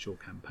 and that's your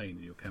campaign,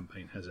 and your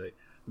campaign has a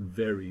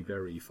very,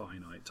 very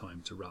finite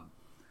time to run.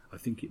 I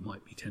think it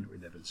might be 10 or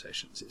 11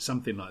 sessions. It's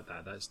something like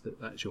that.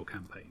 That's your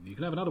campaign. You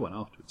can have another one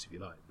afterwards if you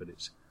like, but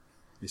it's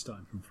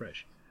starting from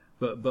fresh.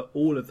 But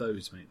all of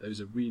those, mate,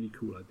 those are really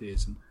cool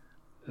ideas,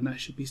 and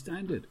that should be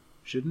standard,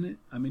 shouldn't it?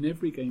 I mean,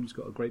 every game's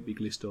got a great big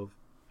list of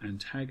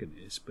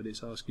antagonists, but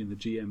it's asking the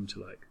GM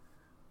to like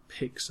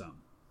pick some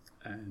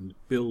and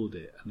build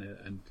it,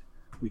 and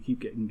we keep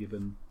getting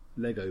given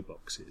Lego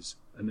boxes,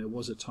 and there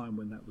was a time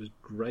when that was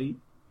great,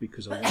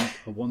 because I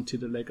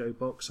wanted a Lego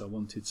box. I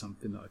wanted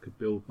something that I could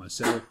build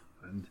myself,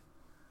 and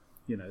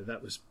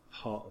that was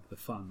part of the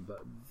fun.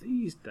 But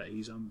these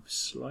days I'm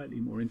slightly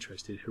more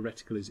interested,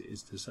 heretical as it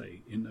is to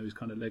say, in those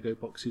kind of Lego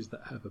boxes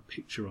that have a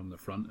picture on the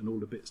front and all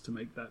the bits to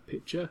make that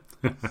picture.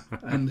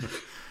 And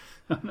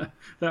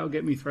that'll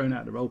get me thrown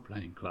out of the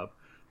role-playing club.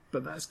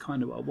 But that's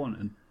kind of what I want,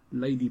 and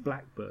Lady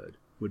Blackbird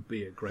would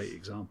be a great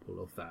example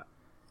of that.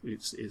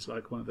 It's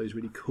like one of those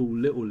really cool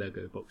little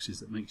Lego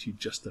boxes that makes you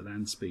just a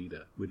land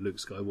speeder with Luke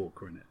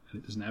Skywalker in it,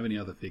 and it doesn't have any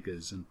other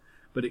figures.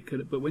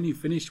 But when you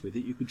finished with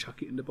it, you could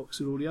chuck it in the box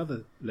with all the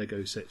other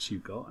Lego sets you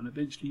got, and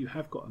eventually you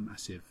have got a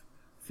massive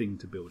thing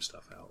to build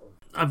stuff out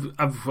of.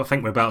 I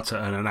think we're about to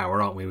an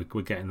hour, aren't we?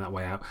 We're getting that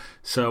way out.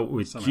 So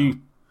we're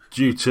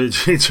due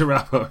to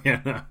wrap up.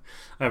 Yeah, no,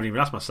 I haven't even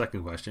asked my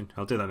second question.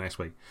 I'll do that next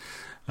week.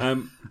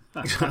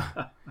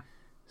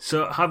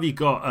 So have you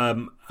got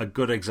a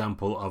good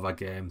example of a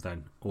game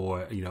then?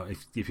 Or,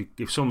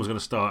 if someone's going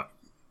to start,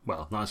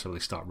 well, not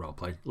necessarily start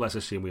roleplay, let's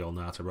assume we all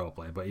know how to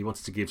roleplay, but you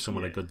wanted to give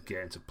someone a good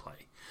game to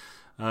play.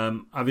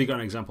 Have you got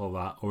an example of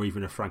that, or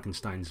even a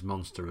Frankenstein's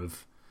monster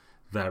of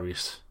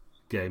various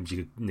games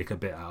you could nick a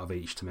bit out of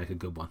each to make a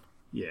good one?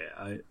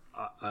 Yeah,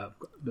 I've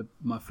got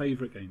my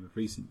favourite game of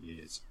recent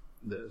years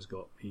that has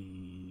got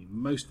me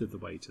most of the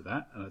way to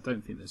that, and I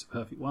don't think there's a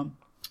perfect one,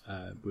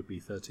 would be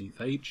 13th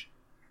Age.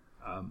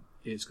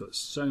 It's got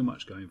so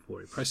much going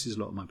for it. It presses a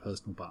lot of my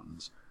personal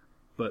buttons,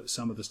 but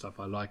some of the stuff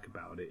I like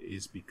about it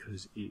is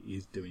because it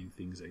is doing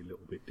things a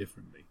little bit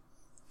differently.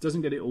 It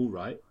doesn't get it all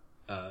right.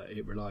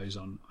 It relies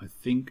on, I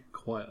think,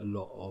 quite a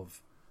lot of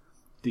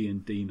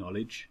D&D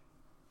knowledge,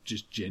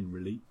 just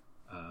generally,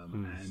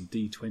 and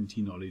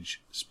D20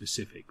 knowledge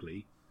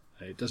specifically.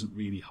 It doesn't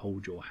really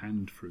hold your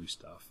hand through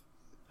stuff.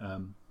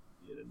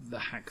 The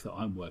hack that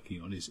I'm working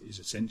on is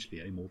essentially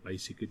a more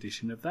basic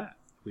edition of that,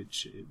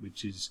 which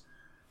is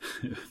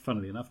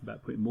funnily enough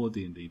about putting more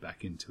D&D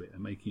back into it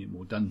and making it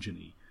more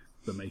dungeony,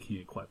 but making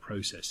it quite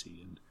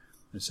processy,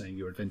 and saying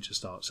your adventure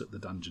starts at the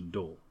dungeon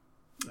door.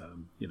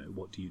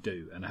 What do you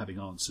do? And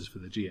having answers for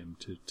the GM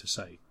to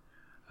say.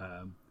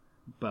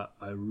 But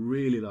I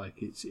really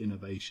like its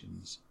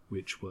innovations,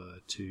 which were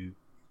to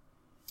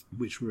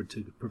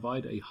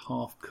provide a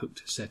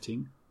half-cooked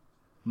setting,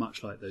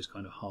 much like those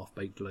kind of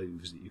half-baked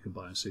loaves that you can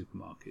buy in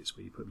supermarkets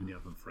where you put them in the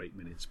oven for 8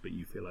 minutes, but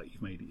you feel like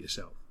you've made it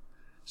yourself.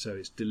 So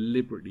it's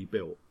deliberately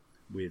built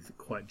with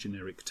quite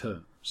generic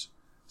terms.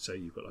 So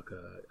you've got like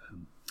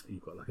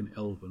an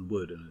elven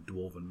wood and a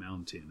dwarven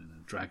mountain and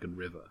a dragon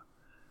river,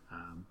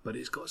 but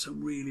it's got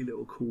some really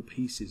little cool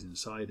pieces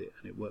inside it,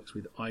 and it works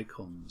with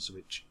icons,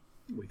 which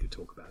we could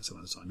talk about some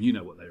other time. You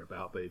know what they're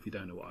about, but if you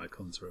don't know what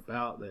icons are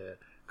about, they're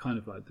kind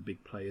of like the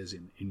big players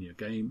in your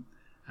game.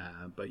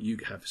 But you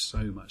have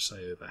so much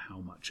say over how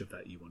much of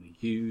that you want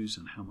to use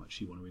and how much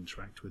you want to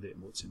interact with it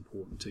and what's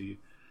important to you.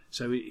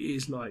 So it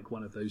is like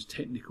one of those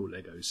technical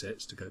Lego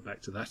sets, to go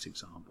back to that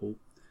example,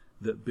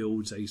 that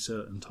builds a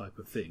certain type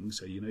of thing.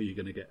 So you know you're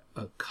going to get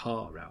a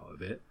car out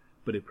of it,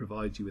 but it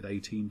provides you with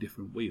 18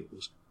 different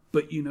wheels.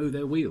 But you know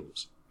they're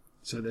wheels.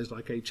 So there's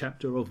like a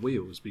chapter of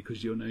wheels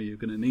because you know you're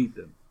going to need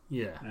them.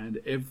 Yeah. And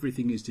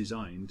everything is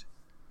designed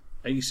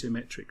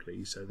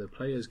asymmetrically, so the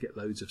players get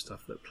loads of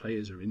stuff that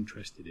players are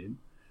interested in.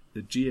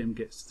 The GM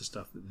gets the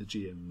stuff that the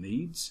GM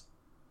needs,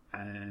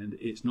 and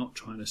it's not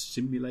trying to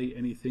simulate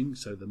anything,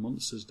 so the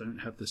monsters don't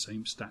have the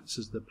same stats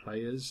as the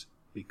players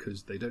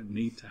because they don't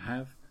need to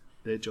have.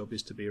 Their job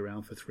is to be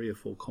around for 3 or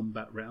 4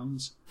 combat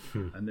rounds.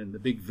 And then the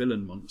big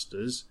villain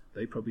monsters,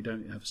 they probably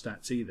don't have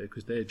stats either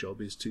because their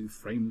job is to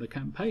frame the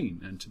campaign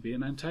and to be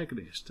an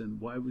antagonist.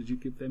 And why would you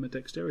give them a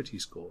dexterity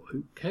score?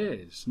 Who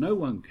cares? No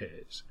one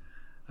cares.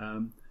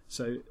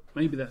 So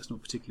maybe that's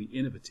not particularly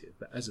innovative,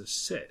 but as a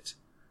set,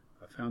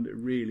 I found it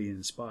really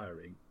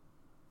inspiring.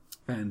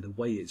 And the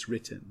way it's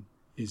written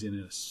is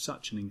in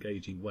such an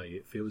engaging way.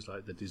 It feels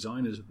like the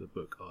designers of the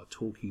book are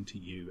talking to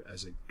you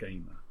as a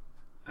gamer.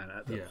 And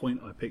at the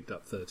point I picked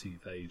up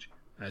 13th Age,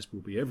 as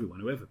will be everyone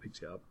who ever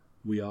picks it up,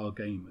 we are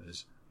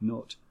gamers,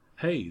 not,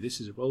 hey,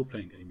 this is a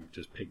role-playing game you've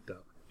just picked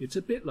up. It's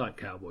a bit like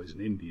Cowboys and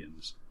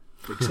Indians,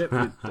 except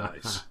with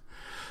dice.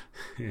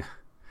 Yeah.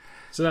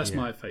 So that's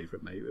my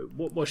favourite, mate.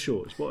 What's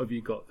yours? What have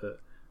you got that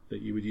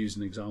you would use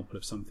an example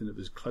of something that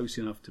was close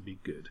enough to be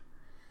good?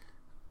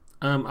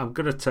 I'm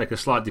going to take a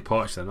slight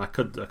departure then. I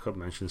could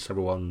mention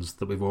several ones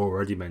that we've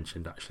already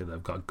mentioned, actually, that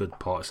have got good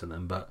parts in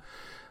them, but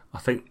I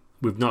think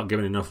we've not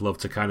given enough love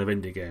to kind of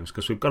indie games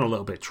because we've gone a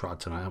little bit trad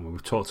tonight, haven't we?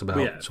 We've talked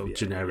about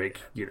generic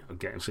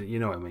games, you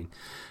know what I mean?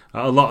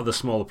 A lot of the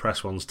smaller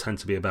press ones tend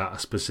to be about a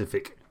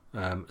specific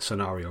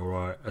scenario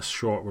or a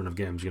short run of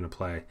games you're going to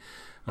play.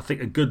 I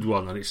think a good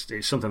one, and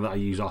it's something that I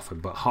use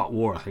often, but Hot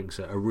War, I think, is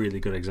a really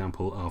good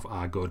example of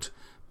a good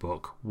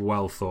book,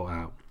 well thought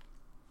out.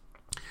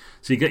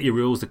 So you get your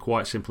rules, they're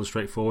quite simple and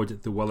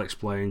straightforward, they're well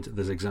explained,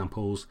 there's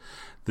examples,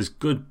 there's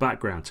good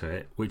background to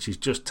it, which is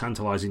just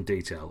tantalising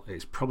detail.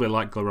 It's probably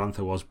like Glorantha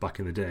was back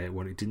in the day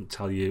when it didn't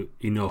tell you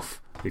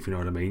enough, if you know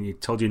what I mean.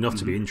 It told you enough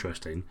to be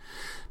interesting,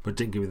 but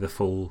didn't give you the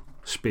full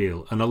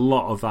spiel. And a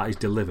lot of that is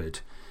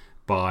delivered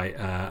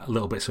by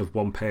little bits of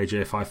one-page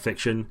A5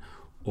 fiction,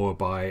 or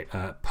by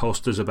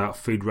posters about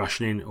food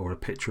rationing, or a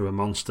picture of a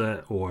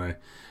monster, or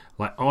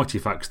like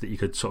artifacts that you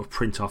could sort of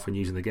print off and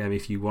use in the game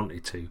if you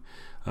wanted to.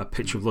 A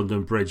picture of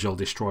London Bridge all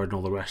destroyed and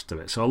all the rest of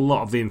it. So a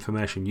lot of the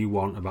information you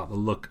want about the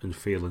look and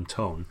feel and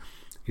tone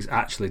is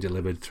actually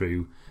delivered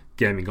through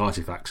gaming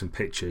artifacts and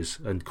pictures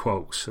and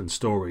quotes and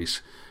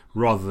stories,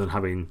 rather than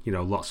having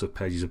lots of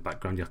pages of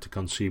background you have to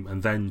consume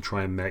and then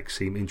try and make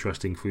seem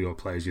interesting for your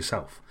players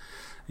yourself.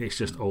 It's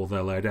just all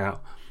there laid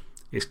out.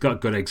 It's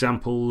got good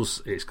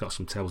examples, it's got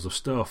some tables of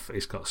stuff,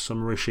 it's got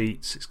summary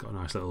sheets, it's got a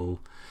nice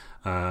little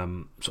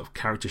sort of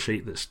character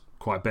sheet that's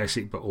quite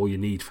basic but all you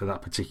need for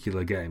that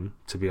particular game,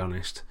 to be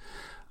honest,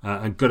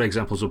 and good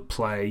examples of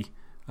play,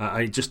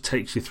 and it just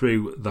takes you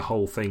through the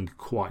whole thing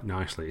quite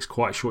nicely. It's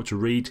quite short to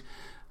read,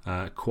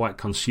 quite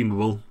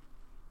consumable,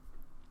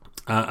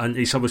 and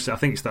it's obviously, I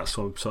think it's that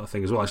sort of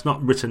thing as well. It's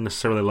not written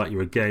necessarily like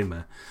you're a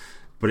gamer,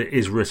 but it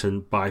is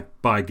written by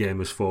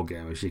gamers for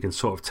gamers. You can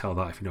sort of tell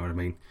that, if you know what I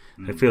mean.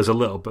 It feels a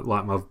little bit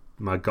like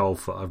my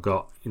Golf that I've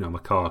got, my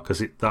car,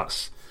 because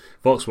that's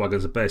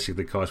Volkswagens are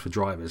basically cars for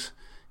drivers.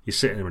 You're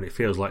sitting there and it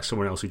feels like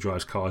someone else who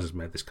drives cars has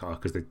made this car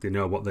because they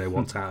know what they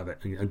want out of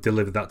it and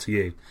delivered that to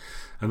you.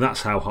 And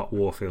that's how Hot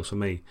War feels for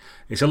me.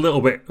 It's a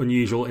little bit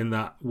unusual in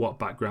that what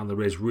background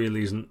there is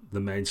really isn't the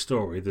main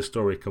story. The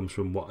story comes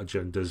from what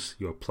agendas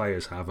your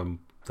players have and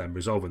them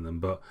resolving them.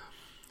 But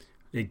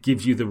it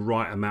gives you the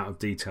right amount of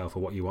detail for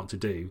what you want to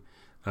do,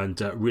 and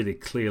really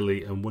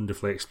clearly and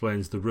wonderfully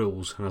explains the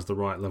rules and has the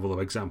right level of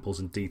examples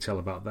and detail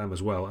about them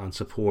as well, and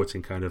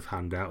supporting kind of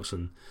handouts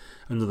and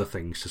other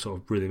things to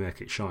sort of really make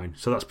it shine.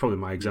 So that's probably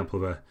my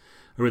example of a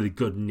really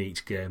good,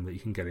 neat game that you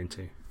can get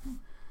into.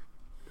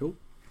 Cool.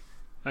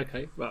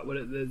 Okay, right.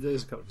 Well,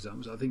 there's a couple of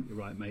examples. I think you're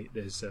right, mate.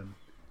 There's,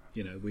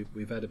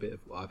 we've had a bit of.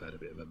 Well, I've had a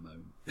bit of a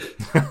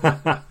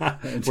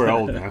moan. We're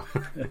old now.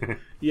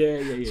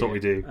 Yeah. That's what we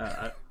do.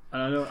 I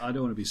don't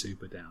want to be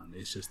super down.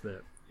 It's just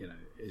that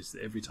it's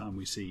every time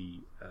we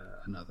see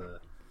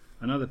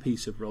another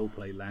piece of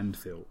roleplay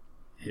landfill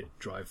hit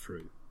drive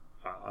through,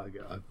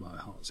 my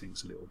heart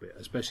sinks a little bit,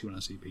 especially when I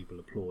see people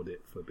applaud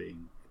it for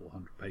being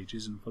 400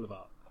 pages and full of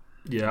art.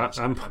 Yeah, that's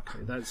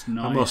nice.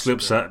 I'm mostly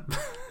upset.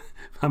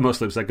 I'm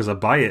mostly upset because I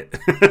buy it.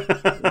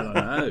 Well,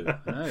 I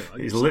know.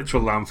 It's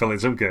literal landfill in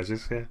some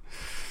cases, yeah.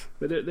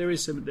 But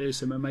there's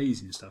some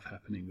amazing stuff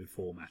happening with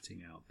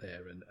formatting out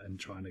there and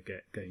trying to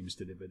get games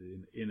delivered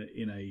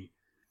in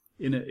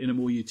a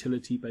more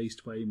utility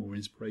based way, more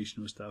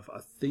inspirational stuff.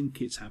 I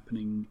think it's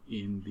happening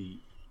in the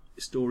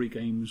story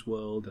games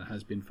world and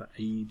has been for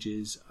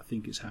ages. I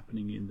think it's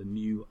happening in the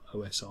new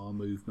OSR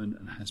movement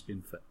and has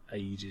been for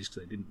ages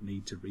because they didn't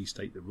need to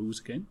restate the rules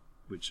again,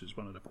 which was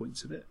one of the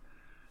points of it.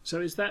 So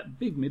it's that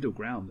big middle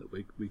ground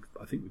that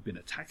I think we've been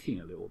attacking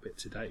a little bit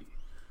today,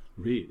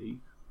 really.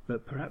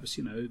 But perhaps,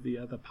 the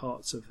other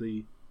parts of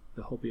the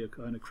hobby are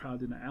kind of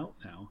crowding it out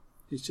now.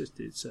 It's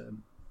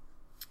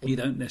you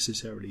don't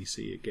necessarily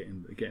see it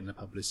getting the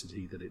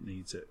publicity that it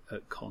needs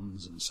at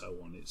cons and so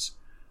on. It's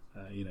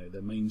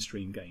the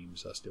mainstream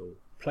games are still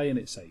playing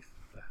it safe,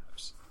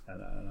 perhaps,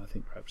 and I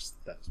think perhaps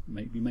that's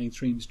maybe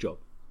mainstream's job.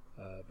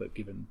 But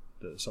given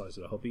that the size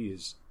of the hobby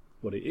is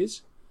what it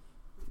is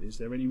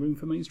there any room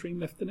for mainstream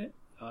left in it?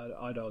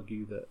 I'd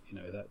argue that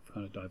that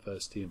kind of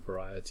diversity and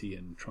variety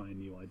and trying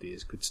new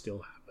ideas could still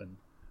happen,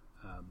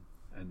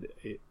 and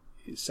it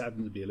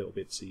saddens me a little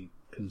bit to see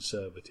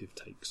conservative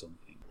takes on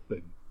things.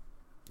 Boom.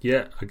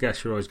 Yeah, I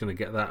guess you're always going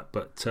to get that,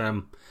 but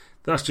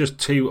that's just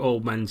two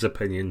old men's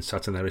opinions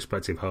sat in their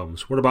respective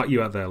homes. What about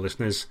you out there,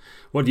 listeners?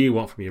 What do you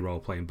want from your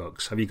role-playing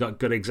books? Have you got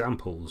good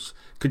examples?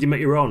 Could you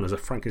make your own as a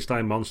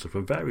Frankenstein monster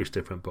from various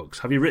different books?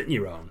 Have you written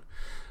your own?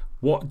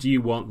 What do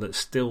you want that's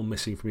still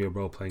missing from your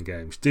role-playing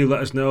games? Do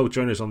let us know.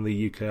 Join us on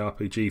the UK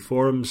RPG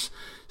forums.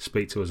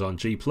 Speak to us on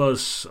G+,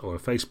 or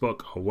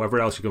Facebook, or wherever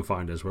else you can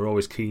find us. We're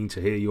always keen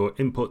to hear your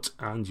input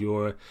and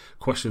your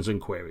questions and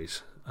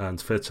queries.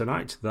 And for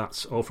tonight,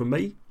 that's all from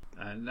me.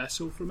 And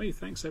that's all from me.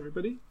 Thanks,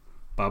 everybody.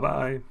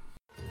 Bye-bye.